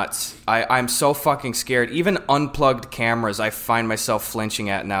 it's nuts. I'm so fucking scared. Even unplugged cameras, I find myself flinching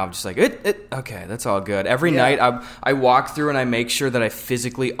at now. I'm just like, okay, that's all good. Every night, I walk through and I make sure that I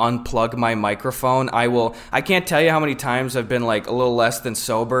physically unplug my microphone. I can't tell you how many times I've been, like, a little less than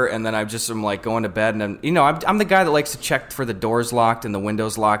sober, and then I'm like, going to bed, and I'm the guy that likes to check for the doors locked and the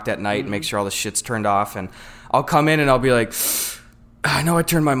windows locked at night and make sure all the shit's turned off, and I'll come in and I'll be like, I know I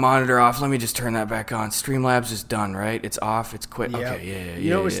turned my monitor off. Let me just turn that back on. Streamlabs is done, right? It's off. It's quit. Yep. Okay, yeah.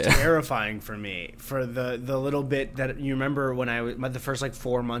 You know, it was terrifying for me for the little bit that you remember when the first like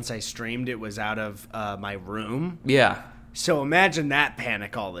 4 months I streamed. It was out of my room. Yeah. So imagine that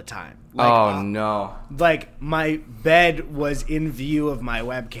panic all the time. Like, no. Like my bed was in view of my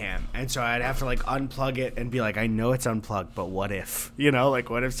webcam, and so I'd have to like unplug it and be like, I know it's unplugged, but what if?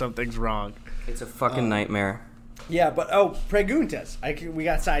 Like what if something's wrong? It's a fucking nightmare. Yeah, but preguntas. We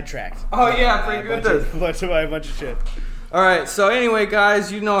got sidetracked. Oh yeah, preguntas. A bunch of shit. All right. So anyway,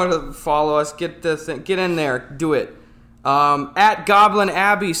 guys, you know how to follow us. Get in there. Do it. At Goblin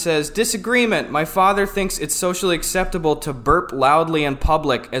Abbey says, disagreement. My father thinks it's socially acceptable to burp loudly in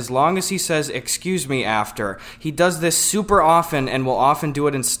public as long as he says excuse me after. He does this super often and will often do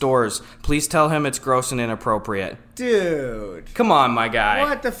it in stores. Please tell him it's gross and inappropriate. Dude. Come on, my guy.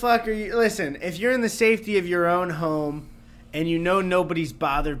 What the fuck are you... Listen, if you're in the safety of your own home and you know nobody's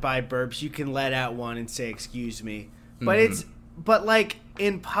bothered by burps, you can let out one and say excuse me. But But like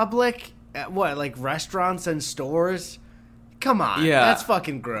in public, like restaurants and stores... Come on. Yeah. That's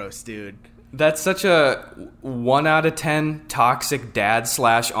fucking gross, dude. That's such a 1 out of 10 toxic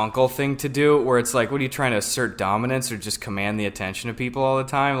dad/uncle thing to do, where it's like, what are you trying to assert dominance or just command the attention of people all the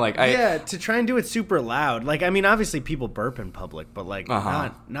time? Like, to try and do it super loud. Like, I mean, obviously people burp in public, but like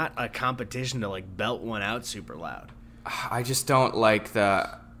not a competition to like belt one out super loud. I just don't like the...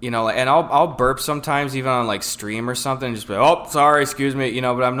 and I'll burp sometimes even on like stream or something and just be like, oh, sorry, excuse me,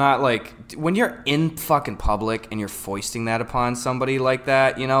 but I'm not like, when you're in fucking public and you're foisting that upon somebody like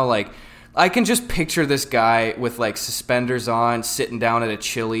that, like, I can just picture this guy with like suspenders on sitting down at a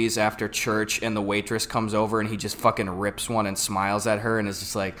Chili's after church and the waitress comes over and he just fucking rips one and smiles at her and is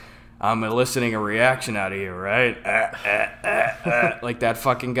just like, I'm eliciting a reaction out of you, right? Like that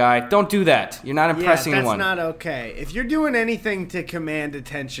fucking guy. Don't do that. You're not impressing anyone. That's not okay. If you're doing anything to command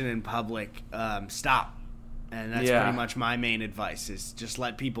attention in public, stop. And that's pretty much my main advice, is just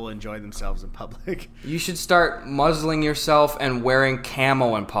let people enjoy themselves in public. You should start muzzling yourself and wearing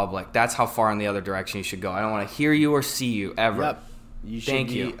camo in public. That's how far in the other direction you should go. I don't want to hear you or see you ever. Yep. You should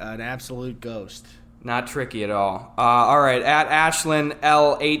be an absolute ghost. Not tricky at all. All right, at Ashlyn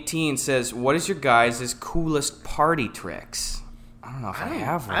L18 says, what is your guys' coolest party tricks? I don't know if I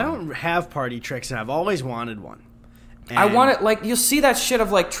have one. I don't have party tricks, and I've always wanted one. And I want it, like, you'll see that shit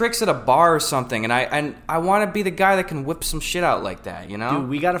of, like, tricks at a bar or something, and I want to be the guy that can whip some shit out like that, Dude,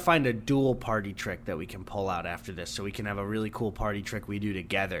 we got to find a dual party trick that we can pull out after this, so we can have a really cool party trick we do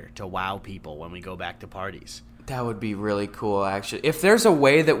together to wow people when we go back to parties. That would be really cool, actually. If there's a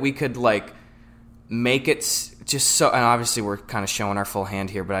way that we could, like, make it just so, and obviously we're kind of showing our full hand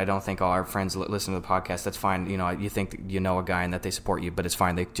here, but I don't think all our friends listen to the podcast. That's fine. You think that you know a guy and that they support you, but it's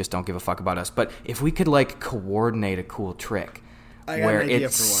fine. They just don't give a fuck about us. But if we could like coordinate a cool trick where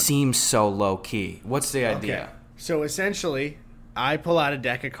it seems so low key, what's the idea? Okay. So essentially, I pull out a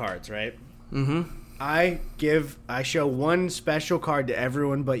deck of cards, right? Mm-hmm. I show one special card to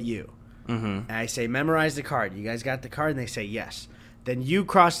everyone but you. Mm-hmm. And I say, memorize the card. You guys got the card? And they say yes. Then you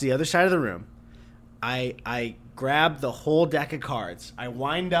cross to the other side of the room. I grab the whole deck of cards. I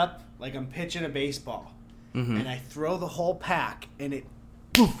wind up like I'm pitching a baseball. Mm-hmm. And I throw the whole pack, and it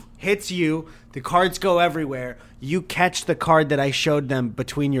hits you. The cards go everywhere. You catch the card that I showed them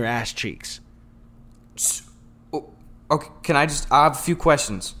between your ass cheeks. Okay, I have a few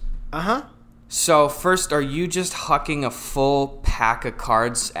questions. Uh-huh. So first, are you just hucking a full pack of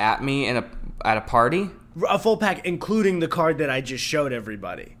cards at me at a party? A full pack, including the card that I just showed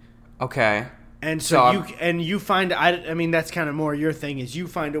everybody. Okay. And so you find, I mean, that's kind of more your thing, is you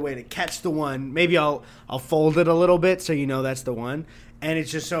find a way to catch the one. Maybe I'll fold it a little bit so you know that's the one. And it's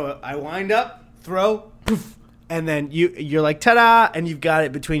just so I wind up, throw, poof, and then you're like, ta-da, and you've got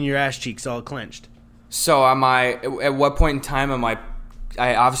it between your ass cheeks all clenched. So at what point in time I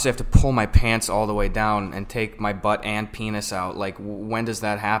obviously have to pull my pants all the way down and take my butt and penis out. Like, when does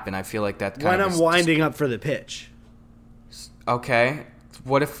that happen? I feel like that kind of... When I'm winding up for the pitch. Okay.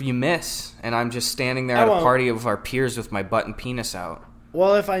 What if you miss and I'm just standing there at a party of our peers with my butt and penis out?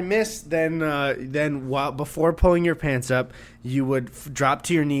 Well, if I missed, then while before pulling your pants up, you would drop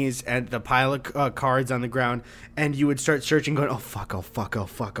to your knees at the pile of cards on the ground, and you would start searching, going, "Oh fuck! Oh fuck! Oh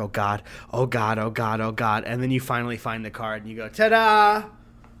fuck! Oh god! Oh god! Oh god! Oh god!" And then you finally find the card, and you go, "Ta-da!"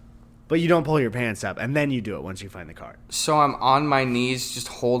 But you don't pull your pants up, and then you do it once you find the card. So I'm on my knees, just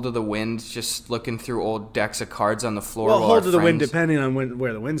hold of the wind, just looking through old decks of cards on the floor. Well, hold of the wind depending on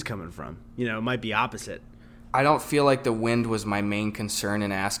where the wind's coming from. You know, it might be opposite. I don't feel like the wind was my main concern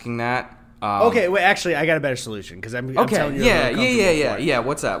in asking that. Okay, wait. Actually, I got a better solution because I'm telling you. Yeah.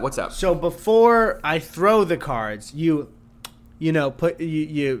 What's up? So before I throw the cards, you put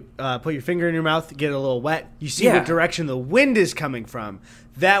your finger in your mouth, get a little wet. You see what direction the wind is coming from.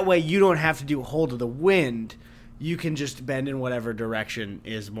 That way, you don't have to do hold of the wind. You can just bend in whatever direction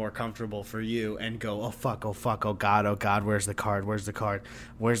is more comfortable for you and go, oh, fuck, oh, God, where's the card?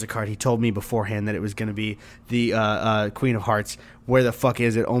 He told me beforehand that it was going to be the Queen of Hearts. Where the fuck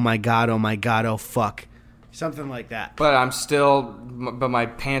is it? Oh, my God, oh, fuck. Something like that. But my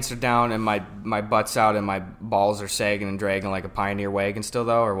pants are down and my butt's out and my balls are sagging and dragging like a Pioneer wagon still,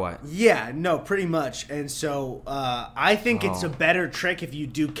 though, or what? Yeah, no, pretty much. And so I think it's a better trick if you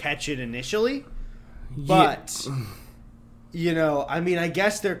do catch it initially. But, I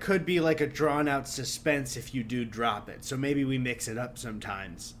guess there could be like a drawn-out suspense if you do drop it. So maybe we mix it up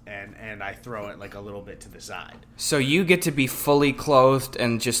sometimes, and I throw it like a little bit to the side. So you get to be fully clothed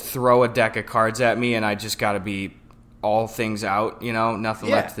and just throw a deck of cards at me, and I just got to be all things out, nothing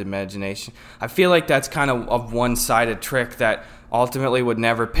left to the imagination. I feel like that's kind of a one-sided trick that ultimately would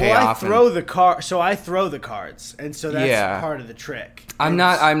never pay off. I throw the cards, and so that's part of the trick. I'm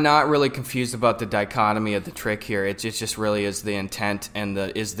not really confused about the dichotomy of the trick here. It just really is the intent and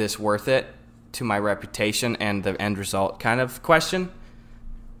is this worth it to my reputation and the end result kind of question.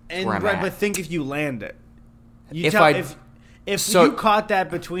 But think if you land it. If you caught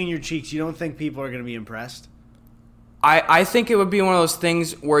that between your cheeks, you don't think people are going to be impressed? I think it would be one of those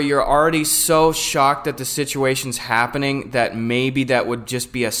things where you're already so shocked that the situation's happening that maybe that would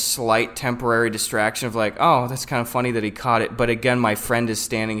just be a slight temporary distraction of like, oh, that's kind of funny that he caught it. But again, my friend is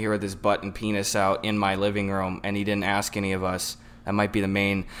standing here with his butt and penis out in my living room, and he didn't ask any of us. That might be the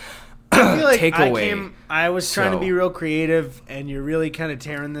main takeaway. I was trying to be real creative, and you're really kind of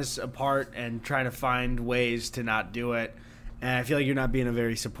tearing this apart and trying to find ways to not do it. And I feel like you're not being a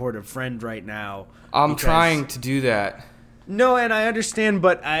very supportive friend right now. I'm trying to do that. No, and I understand,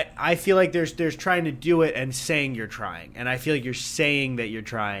 but I feel like there's trying to do it and saying you're trying. And I feel like you're saying that you're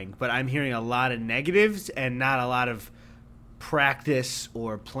trying, but I'm hearing a lot of negatives and not a lot of practice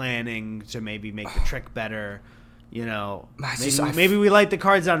or planning to maybe make the trick better. Maybe we light the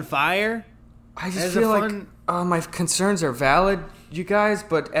cards on fire. I just feel like my concerns are valid, you guys,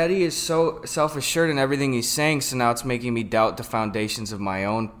 but Eddy is so self-assured in everything he's saying, so now it's making me doubt the foundations of my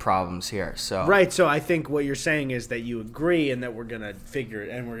own problems here. So right, so I think what you're saying is that you agree and that we're going to figure it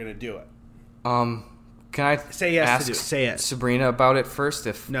and we're going to do it. Can I say yes ask to do it? Say yes. Sabrina about it first?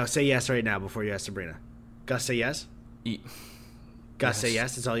 No, say yes right now before you ask Sabrina. Gus, say yes? Gus, say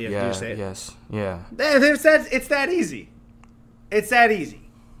yes? That's all you have to do, say it? Yes, yeah. It's that easy. It's that easy.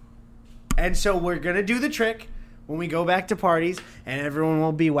 And so we're going to do the trick when we go back to parties, and everyone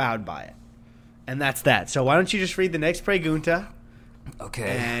will be wowed by it. And that's that. So why don't you just read the next pregunta? Okay.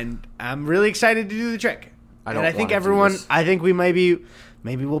 And I'm really excited to do the trick. I think we maybe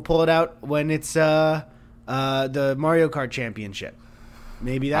we'll pull it out when it's the Mario Kart Championship.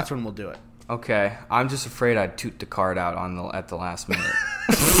 Maybe that's when we'll do it. Okay. I'm just afraid I'd toot the card out at the last minute.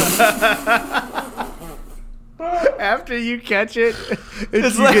 After you catch it,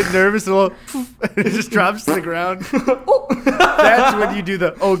 get nervous and it just drops to the ground. That's when you do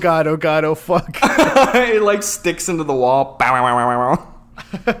the oh god, oh fuck. It like sticks into the wall.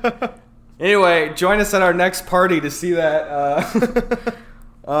 Anyway, join us at our next party to see that.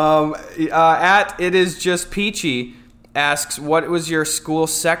 At It Is Just Peachy asks, what was your school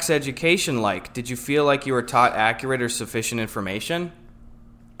sex education like? Did you feel like you were taught accurate or sufficient information?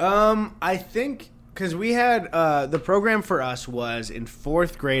 I think... Because we had, the program for us was in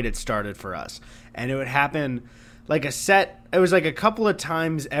 4th grade it started for us. And it would happen like it was like a couple of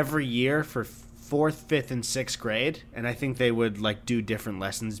times every year for 4th, 5th, and 6th grade. And I think they would like do different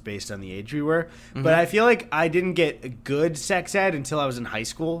lessons based on the age we were. Mm-hmm. But I feel like I didn't get a good sex ed until I was in high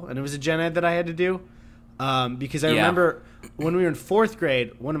school. And it was a gen ed that I had to do. Because I remember when we were in 4th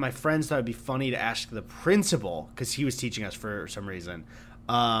grade, one of my friends thought it'd be funny to ask the principal, because he was teaching us for some reason.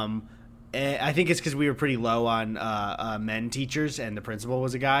 I think it's because we were pretty low on men teachers, and the principal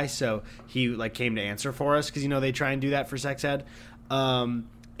was a guy, so he like came to answer for us because they try and do that for sex ed. And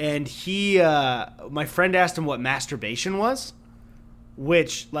my friend asked him what masturbation was,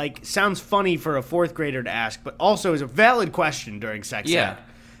 which like sounds funny for a fourth grader to ask, but also is a valid question during sex ed.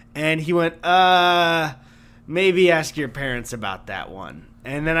 And he went, maybe ask your parents about that one.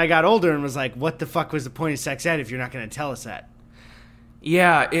 And then I got older and was like, what the fuck was the point of sex ed if you're not going to tell us that?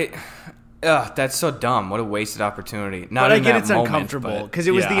 Yeah, that's so dumb. What a wasted opportunity. Not but I in get that it's moment, uncomfortable because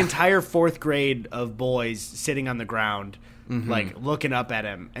it was the entire fourth grade of boys sitting on the ground, like looking up at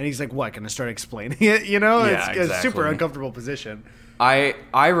him, and he's like, "What? Going to start explaining it?" You know, Yeah, it's a exactly. super uncomfortable position.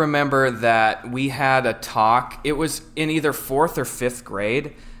 I remember that we had a talk. It was in either 4th or 5th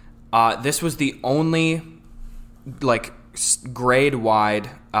grade. This was the only like grade-wide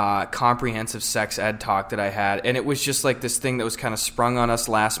comprehensive sex ed talk that I had, and it was just like this thing that was kind of sprung on us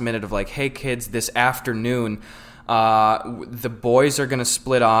last minute of like, hey kids, this afternoon the boys are going to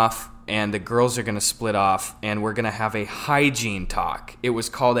split off and the girls are going to split off, and we're going to have a hygiene talk. It was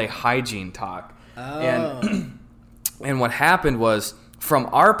called a hygiene talk. And what happened was, from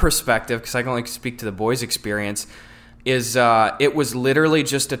our perspective, because I can only speak to the boys' experience, is it was literally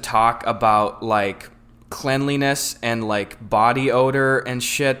just a talk about like cleanliness and like body odor and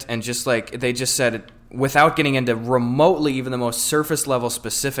shit, and just like they just said, without getting into remotely even the most surface level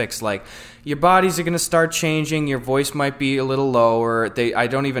specifics, like your bodies are going to start changing, your voice might be a little lower. I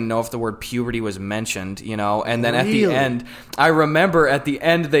don't even know if the word puberty was mentioned, you know. And then at the end, I remember at the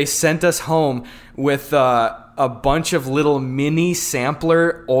end they sent us home with a bunch of little mini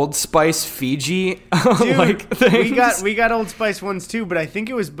sampler Old Spice Fiji Dude, like things. We got Old Spice ones too, but I think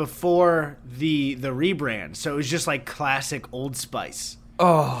it was before the rebrand, so it was just like classic Old Spice.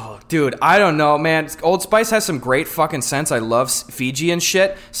 Oh, dude, I don't know, man. Old Spice has some great fucking scents. I love Fiji and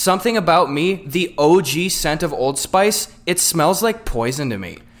shit. Something about me, the OG scent of Old Spice, it smells like poison to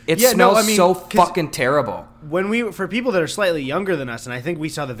me. It smells so fucking terrible. For people that are slightly younger than us, and I think we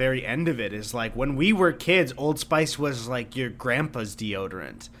saw the very end of it, is like when we were kids, Old Spice was like your grandpa's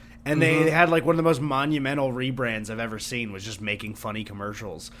deodorant. And they had like one of the most monumental rebrands I've ever seen, was just making funny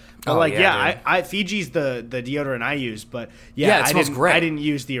commercials. But I Fiji's the deodorant I use, but it smells great. I didn't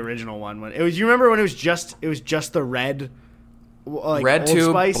use the original one. When it was, you remember when it was just the red, like red Old tube,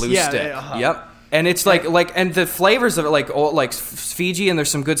 Spice? blue stick. Yep. And it's like and the flavors of it, like Fiji, and there's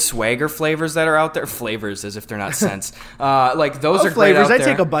some good swagger flavors that are out there. Flavors, as if they're not scents. Like those are flavors. great out there.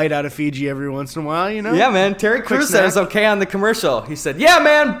 I take a bite out of Fiji every once in a while, you know. Yeah, man. Terry Crews said it was okay on the commercial. He said, "Yeah,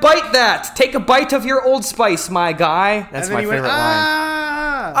 man, bite that. Take a bite of your Old Spice, my guy." That's my favorite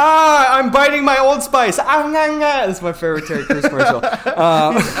line. I'm biting my Old Spice. That's my favorite Terry Crews commercial.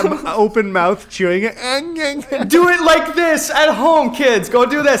 Open mouth chewing it. Do it like this at home, kids. Go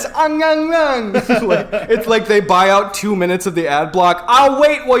do this. It's like they buy out 2 minutes of the ad block. I'll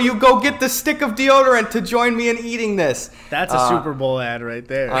wait while you go get the stick of deodorant to join me in eating this. That's a Super Bowl ad right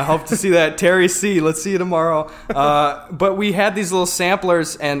there. I hope to see that. Terry C. Let's see you tomorrow. But we had these little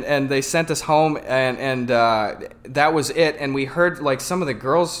samplers, and they sent us home, and that was it. And we heard like some of the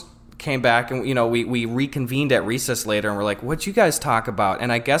girls came back, and you know, we reconvened at recess later, and we're like, what'd you guys talk about?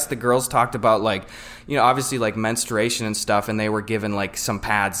 And I guess the girls talked about, like, you know, obviously like menstruation and stuff, and they were given like some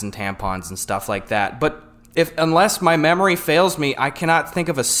pads and tampons and stuff like that. But unless my memory fails me, I cannot think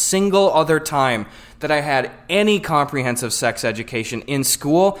of a single other time that I had any comprehensive sex education in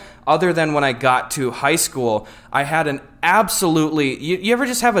school other than when I got to high school. I had an absolutely, you ever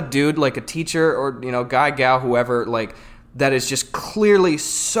just have a dude, like a teacher or, you know, guy, gal, whoever, like, that is just clearly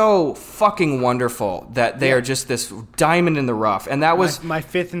so fucking wonderful that they are just this diamond in the rough. And that was my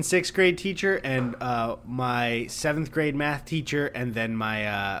 5th and 6th grade teacher, and my 7th grade math teacher, and then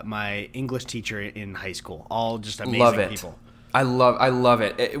my English teacher in high school. All just amazing people. I love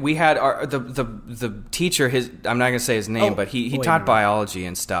it. We had the teacher. I'm not gonna say his name, but he taught biology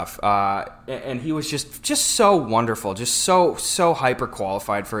and stuff. And he was just so wonderful, just so hyper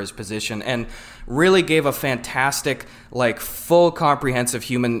qualified for his position, and really gave a fantastic, like, full comprehensive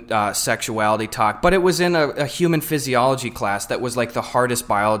human sexuality talk. But it was in a human physiology class that was like the hardest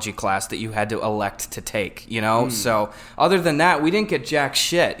biology class that you had to elect to take. You know, so other than that, we didn't get jack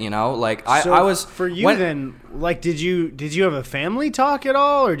shit. You know, like I was for you then. Like, did you have a family talk at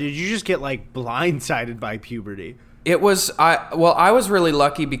all, or did you just get like blindsided by puberty? It was I was really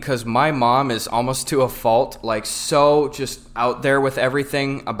lucky because my mom is almost to a fault, like, so just out there with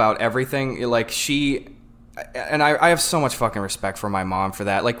everything about everything. Like, I have so much fucking respect for my mom for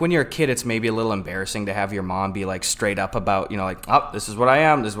that. Like, when you're a kid, it's maybe a little embarrassing to have your mom be like straight up about, you know, like, oh, this is what I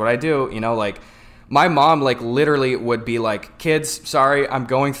am, this is what I do, you know, like. my mom like literally would be like, kids, sorry, I'm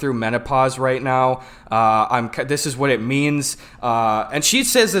going through menopause right now. This is what it means. And she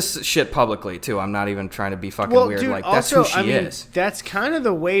says this shit publicly too. I'm not even trying to be fucking weird. Dude, like that's who she is. That's kind of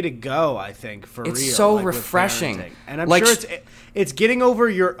the way to go, I think, for real. It's so like, refreshing. And I'm like, sure it's getting over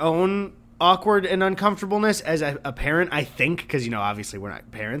your own awkward and uncomfortableness as a parent, I think, because, you know, obviously we're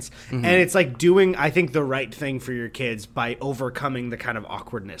not parents. And it's like doing, I think, the right thing for your kids by overcoming the kind of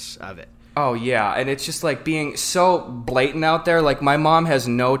awkwardness of it. Oh, yeah, and it's just, like, being so blatant out there. Like, my mom has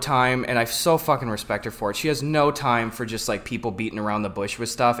no time, and I so fucking respect her for it. She has no time for just, like, people beating around the bush with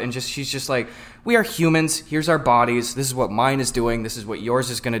stuff, and she's just like, we are humans, here's our bodies, this is what mine is doing, this is what yours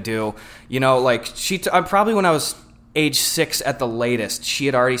is going to do. You know, like, probably when I was age 6 at the latest, she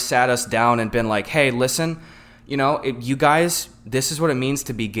had already sat us down and been like, hey, listen, you know, you guys, this is what it means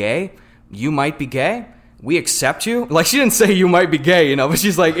to be gay. You might be gay. We accept you. Like, she didn't say you might be gay, you know, but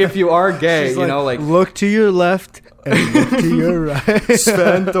she's like, if you are gay, you know, like, look to your left and look to your right.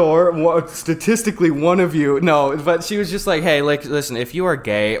 Sventor, statistically one of you. No, but she was just like, hey, like, listen, if you are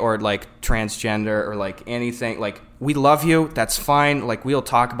gay or like transgender or like anything, like, we love you. That's fine. Like, we'll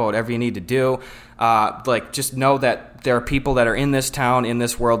talk about whatever you need to do. Like, just know that there are people that are in this town, in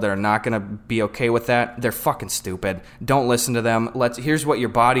this world, that are not going to be okay with that. They're fucking stupid. Don't listen to them. Here's what your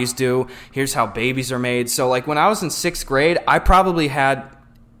bodies do. Here's how babies are made. So, like, when I was in 6th grade, I probably had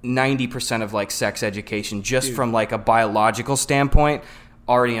 90% of, like, sex education just from, like, a biological standpoint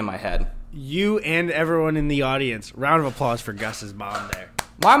already in my head. You and everyone in the audience, round of applause for Gus's mom there.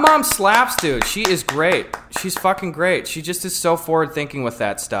 My mom slaps, dude. She is great. She's fucking great. She just is so forward-thinking with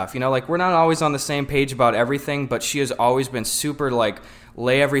that stuff. You know, like, we're not always on the same page about everything, but she has always been super, like,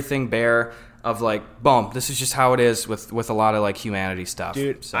 lay everything bare of, like, boom, this is just how it is with a lot of, like, humanity stuff.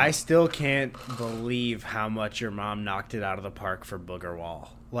 Dude, so. I still can't believe how much your mom knocked it out of the park for Booger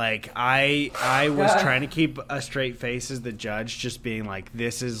Wall. Like, I was trying to keep a straight face as the judge, just being like,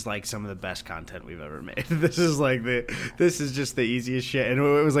 this is, like, some of the best content we've ever made. This is just the easiest shit. And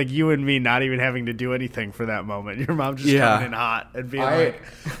it was, like, you and me not even having to do anything for that moment. Your mom just coming in hot and being like,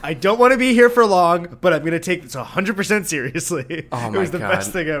 I don't want to be here for long, but I'm going to take this 100% seriously. Oh, my God. It was the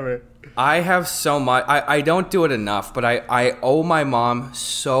best thing ever. I have so much. I don't do it enough, but I owe my mom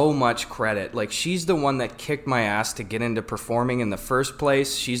so much credit. Like, she's the one that kicked my ass to get into performing in the first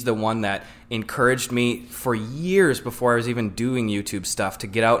place. She's the one that encouraged me for years before I was even doing YouTube stuff to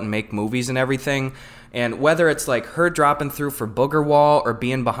get out and make movies and everything. And whether it's like her dropping through for Booger Wall or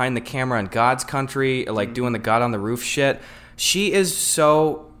being behind the camera in God's Country, or like doing the God on the Roof shit, she is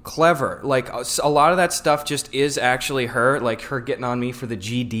so clever. Like, a lot of that stuff just is actually her, like her getting on me for the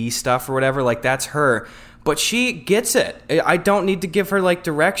GD stuff or whatever, like that's her. But she gets it. I don't need to give her like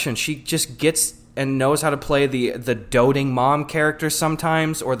direction. She just gets and knows how to play the doting mom character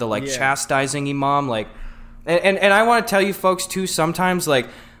sometimes, or the like chastising-y mom. Like, and I want to tell you folks too, sometimes like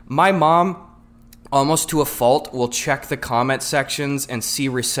my mom, almost to a fault, will check the comment sections and see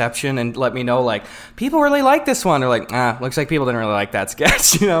reception and let me know, like, people really like this one. Or like, looks like people didn't really like that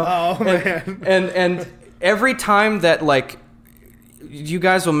sketch, you know? Oh, man. And every time that, like, you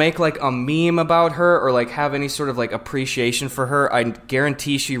guys will make, like, a meme about her or, like, have any sort of, like, appreciation for her, I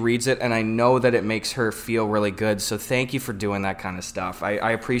guarantee she reads it, and I know that it makes her feel really good. So thank you for doing that kind of stuff.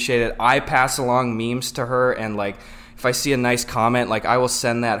 I appreciate it. I pass along memes to her, and, like, if I see a nice comment, like, I will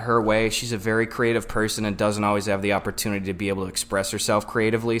send that her way. She's a very creative person and doesn't always have the opportunity to be able to express herself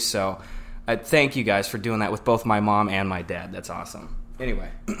creatively. So thank you guys for doing that with both my mom and my dad. That's awesome. Anyway.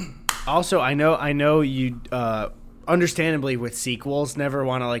 Also, I know you understandably with sequels never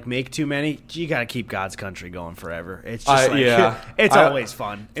want to like make too many. You got to keep God's Country going forever. It's just it's always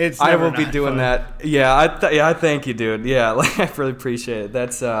fun. I will be doing that. Yeah, I thank you, dude. Yeah, like, I really appreciate it.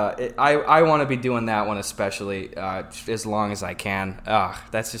 That's I want to be doing that one especially as long as I can.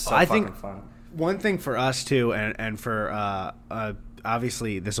 That's just so fucking fun. One thing for us too, and for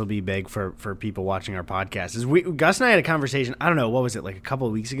obviously this will be big for people watching our podcast, is Gus and I had a conversation, I don't know, what was it, like a couple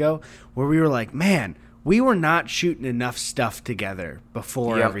of weeks ago, where we were like, man, we were not shooting enough stuff together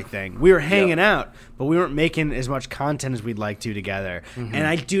before everything. We were hanging out, but we weren't making as much content as we'd like to together. Mm-hmm.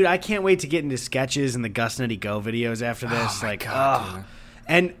 And I can't wait to get into sketches and the Gus Nutty Go videos after this. God,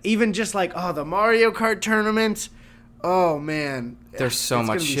 and even just like, the Mario Kart tournament. Oh man, there's so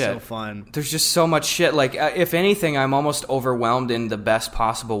much shit. So fun. There's just so much shit. Like, if anything, I'm almost overwhelmed in the best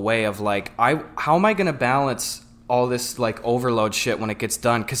possible way of like, how am I going to balance all this like overload shit when it gets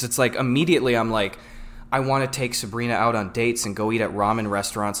done? Because it's like immediately I'm like, I want to take Sabrina out on dates and go eat at ramen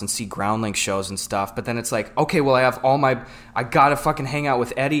restaurants and see Groundlink shows and stuff. But then it's like, okay, well, I gotta fucking hang out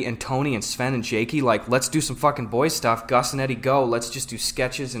with Eddie and Tony and Sven and Jakey. Like, let's do some fucking boy stuff. Gus and Eddie go. Let's just do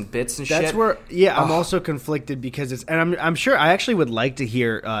sketches and bits and shit. That's where, I'm also conflicted because and I'm sure I actually would like to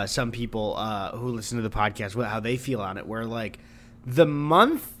hear some people who listen to the podcast how they feel on it. Where like the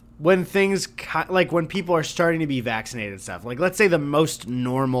month when things like when people are starting to be vaccinated and stuff, like let's say the most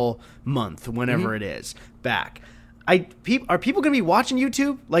normal month, whenever it is back. Are people going to be watching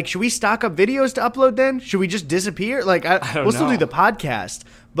YouTube? Like, should we stock up videos to upload then? Should we just disappear? Like, we'll still do the podcast.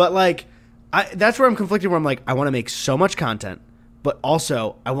 But, like, that's where I'm conflicted, where I'm like, I want to make so much content, but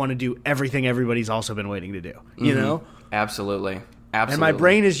also I want to do everything everybody's also been waiting to do. You know? Absolutely. And my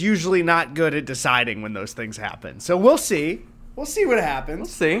brain is usually not good at deciding when those things happen. So we'll see. We'll see what happens.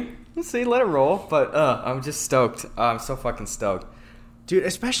 We'll see. Let it roll. But I'm just stoked. I'm so fucking stoked. Dude,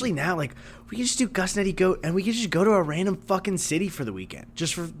 especially now, like, we can just do Gus and Eddie go, and we can just go to a random fucking city for the weekend,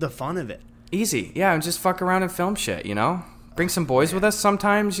 just for the fun of it. Easy. Yeah, and just fuck around and film shit, you know? Bring some boys with us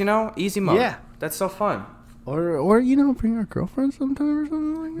sometimes, you know? Easy mode. Yeah. That's so fun. Or you know, bring our girlfriend sometime or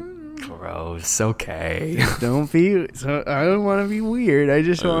something like that. Gross. Okay. Don't be. So I don't want to be weird. I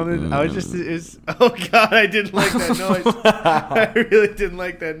just wanted. I was just. Oh God! I didn't like that noise. I really didn't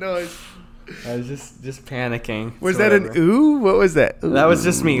like that noise. I was just panicking. Was that an ooh? What was that? Ooh. That was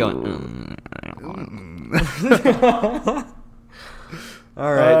just me going.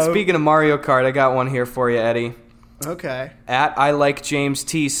 All right. Speaking of Mario Kart, I got one here for you, Eddie. Okay. At I Like James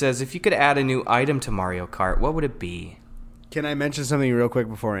T says, if you could add a new item to Mario Kart, what would it be? Can I mention something real quick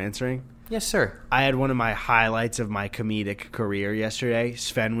before answering? Yes, sir. I had one of my highlights of my comedic career yesterday.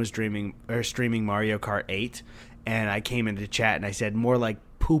 Sven was streaming Mario Kart 8, and I came into chat and I said, more like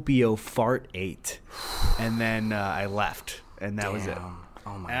Poopio Fart 8. And then I left, and that was it.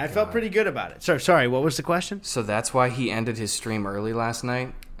 Oh my God. I felt pretty good about it. Sorry, what was the question? So that's why he ended his stream early last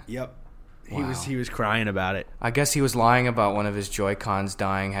night? Yep. Wow. He was crying about it. I guess he was lying about one of his Joy-Cons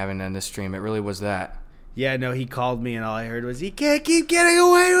dying, having to end the stream. It really was that. Yeah, no, he called me and all I heard was, he can't keep getting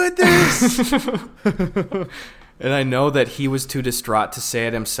away with this. And I know that he was too distraught to say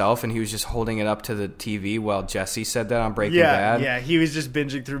it himself, and he was just holding it up to the TV while Jesse said that on Breaking Bad. Yeah, he was just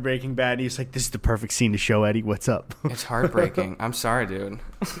binging through Breaking Bad, and he was like, this is the perfect scene to show Eddie what's up. It's heartbreaking. I'm sorry, dude.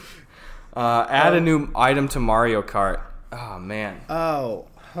 Add a new item to Mario Kart. Oh, man. Oh,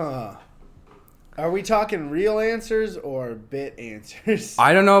 huh. Are we talking real answers or bit answers?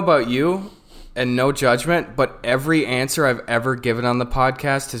 I don't know about you, and no judgment, but every answer I've ever given on the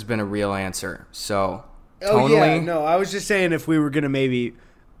podcast has been a real answer. So, tonally... yeah, no, I was just saying if we were going to maybe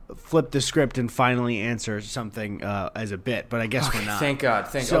flip the script and finally answer something as a bit, but I guess we're not. Thank God.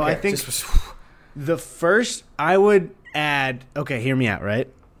 So I think the first I would add... Okay, hear me out, right?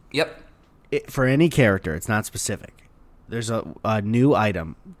 Yep. For any character, it's not specific. There's a new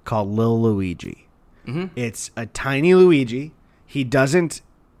item called Lil Luigi. Mm-hmm. It's a tiny Luigi. He doesn't...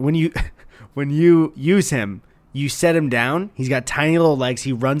 When you use him, you set him down. He's got tiny little legs.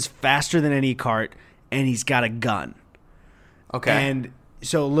 He runs faster than any cart, and he's got a gun. Okay. And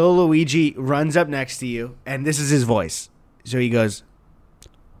so Lil Luigi runs up next to you, and this is his voice. So he goes,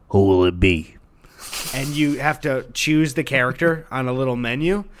 "Who will it be?" And you have to choose the character on a little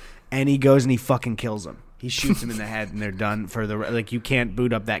menu, and he goes and he fucking kills him. He shoots him in the head, and they're done for the... Like, you can't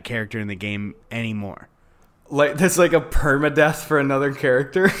boot up that character in the game anymore. Like, that's like a permadeath for another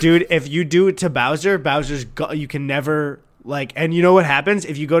character? Dude, if you do it to Bowser, you can never... Like, and you know what happens?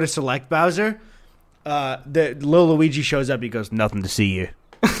 If you go to select Bowser, the Lil Luigi shows up, he goes, "Nothing to see you."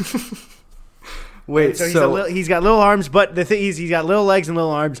 Wait, so he's got little arms, but the thing is, he's got little legs and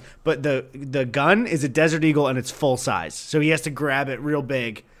little arms, but the gun is a Desert Eagle, and it's full size. So he has to grab it real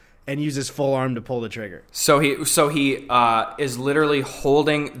big and use his full arm to pull the trigger. So he is literally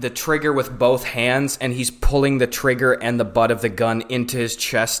holding the trigger with both hands, and he's pulling the trigger and the butt of the gun into his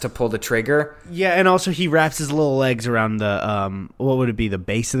chest to pull the trigger. Yeah, and also he wraps his little legs around the what would it be? The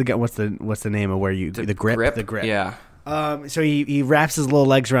base of the gun? What's the name of where you the grip? The grip. Yeah. So he wraps his little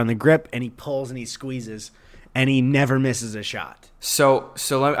legs around the grip, and he pulls and he squeezes, and he never misses a shot. So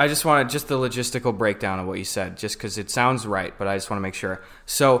I just wanted just the logistical breakdown of what you said, just because it sounds right, but I just want to make sure.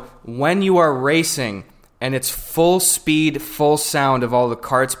 So when you are racing and it's full speed, full sound of all the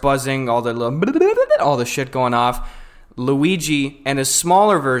carts buzzing, all the shit going off, Luigi and a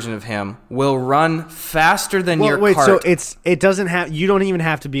smaller version of him will run faster than your cart. So it doesn't have. You don't even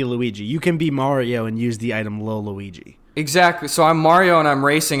have to be Luigi. You can be Mario and use the item Lil Luigi. Exactly. So I'm Mario and I'm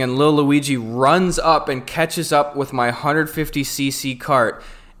racing, and Lil Luigi runs up and catches up with my 150cc cart,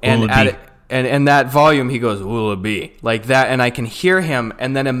 and And that volume, he goes, will it be? Like that, and I can hear him,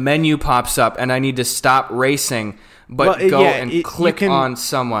 and then a menu pops up, and I need to stop racing, but click on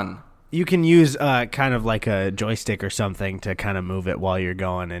someone. You can use kind of like a joystick or something to kind of move it while you're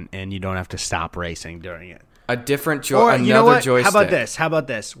going, and you don't have to stop racing during it. A different joystick. You know what? Joystick. How about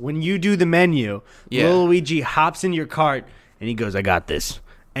this? When you do the menu, little Luigi hops in your cart, and he goes, I got this.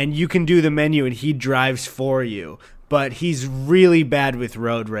 And you can do the menu, and he drives for you. But he's really bad with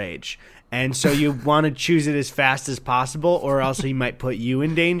road rage. And so you want to choose it as fast as possible, or else he might put you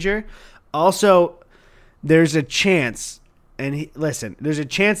in danger. Also, there's a chance, there's a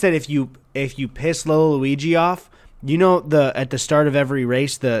chance that if you piss little Luigi off, you know at the start of every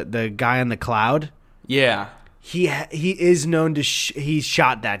race, the guy on the cloud? Yeah. He is known to he's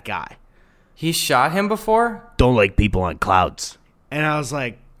shot that guy. He shot him before? Don't like people on clouds. And I was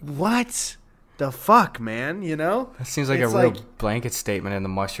like, what the fuck, man? You know? That seems like a real blanket statement in the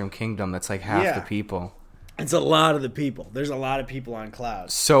Mushroom Kingdom. That's like half the people. It's a lot of the people. There's a lot of people on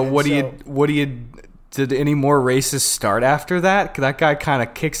clouds. So did any more races start after that? 'Cause that guy kind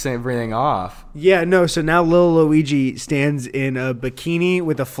of kicks everything off. Yeah, no. So now little Luigi stands in a bikini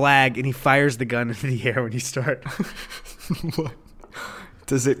with a flag, and he fires the gun into the air when you start. What?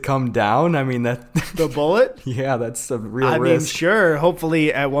 Does it come down? I mean, that the bullet? Yeah, that's a real risk. I mean, sure.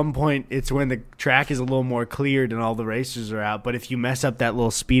 Hopefully, at one point, it's when the track is a little more cleared and all the racers are out. But if you mess up that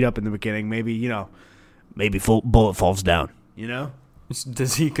little speed up in the beginning, maybe full bullet falls down. You know?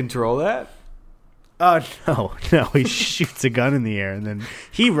 Does he control that? No. He shoots a gun in the air and then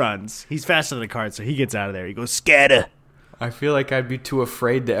he runs. He's faster than the cart, so he gets out of there. He goes, scatter. I feel like I'd be too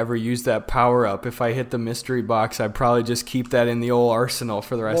afraid to ever use that power up. If I hit the mystery box, I'd probably just keep that in the old arsenal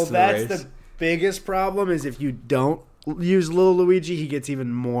for the rest of the race. Well, that's the biggest problem is if you don't use little Luigi, he gets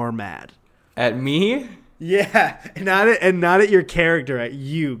even more mad. At me? Yeah, and not at your character, at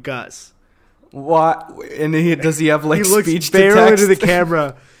you, Gus. What? And does he have like speech to text? He looks barely into the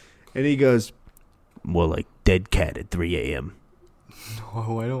camera, and he goes, more like dead cat at 3 a.m.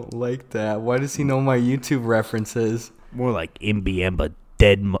 No, I don't like that. Why does he know my YouTube references? More like Imbiamba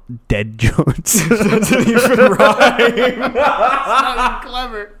dead Jones. Doesn't even rhyme.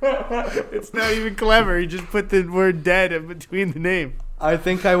 It's not even clever. He just put the word dead in between the name. I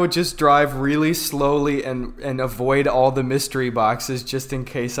think I would just drive really slowly and avoid all the mystery boxes just in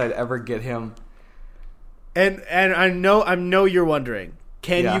case I'd ever get him. And I know you're wondering,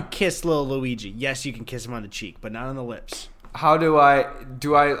 can you kiss little Luigi? Yes, you can kiss him on the cheek, but not on the lips. How do I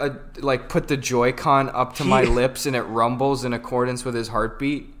like put the Joy-Con up to my lips and it rumbles in accordance with his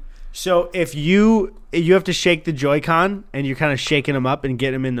heartbeat? So if you have to shake the Joy-Con and you're kind of shaking him up and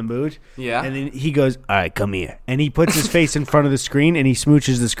get him in the mood. Yeah. And then he goes, all right, come here. And he puts his face in front of the screen and he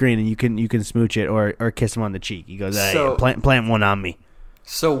smooches the screen and you can smooch it or kiss him on the cheek. He goes, hey, plant one on me.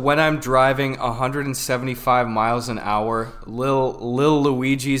 So when I'm driving 175 miles an hour, Lil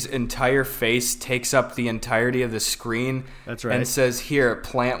Luigi's entire face takes up the entirety of the screen. That's right. And says, here,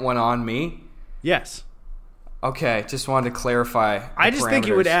 plant one on me? Yes. Okay, just wanted to clarify. I just think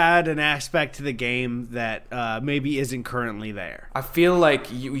it would add an aspect to the game that maybe isn't currently there. I feel like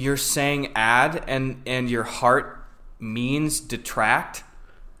you're saying add and your heart means detract.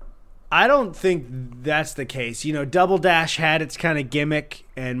 I don't think that's the case. You know, Double Dash had its kind of gimmick,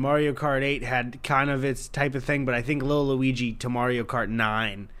 and Mario Kart 8 had kind of its type of thing, but I think Lil Luigi to Mario Kart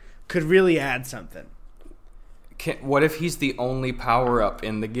 9 could really add something. What if he's the only power-up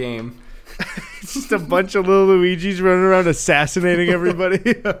in the game? It's just a bunch of Lil Luigis running around assassinating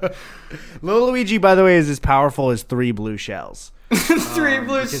everybody. Lil Luigi, by the way, is as powerful as 3 blue shells. 3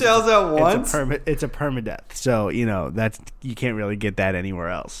 blue shells at once? It's a permadeath, so, you know, you can't really get that anywhere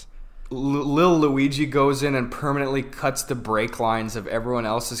else. Lil Luigi goes in and permanently cuts the brake lines of everyone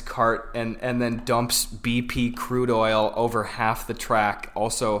else's cart and then dumps BP crude oil over half the track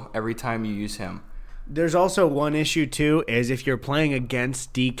also every time you use him. There's also one issue, too, is if you're playing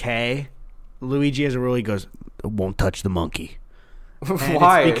against DK, Luigi has a rule, he goes, won't touch the monkey.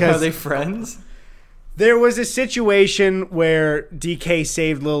 Why? Because are they friends? There was a situation where DK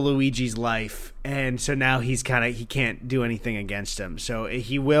saved Lil Luigi's life, and so now he can't do anything against him. So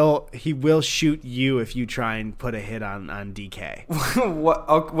he will shoot you if you try and put a hit on DK.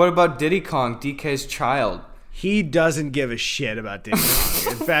 What about Diddy Kong, DK's child? He doesn't give a shit about Diddy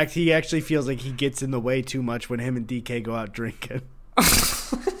Kong. In fact, he actually feels like he gets in the way too much when him and DK go out drinking.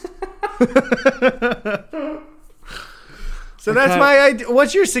 So that's my idea.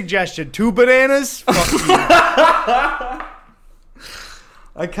 What's your suggestion? 2 bananas? Fuck you.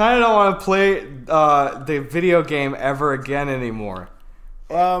 I kind of don't want to play the video game ever again anymore.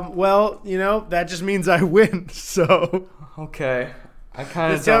 Well, you know, that just means I win, so. Okay. I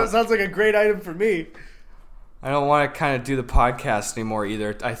kind of sounds like a great item for me. I don't want to kind of do the podcast anymore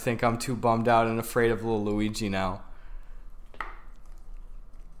either. I think I'm too bummed out and afraid of little Luigi now.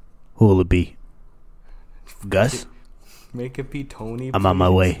 Who will it be? Gus? Make it be Tony, I'm on my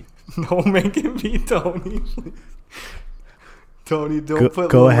way. No, make it be Tony, please. Tony, don't put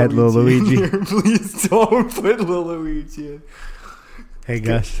go ahead, little Luigi. in here. Please don't put little Luigi in. Hey,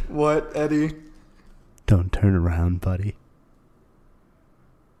 Gus. What, Eddie? Don't turn around, buddy.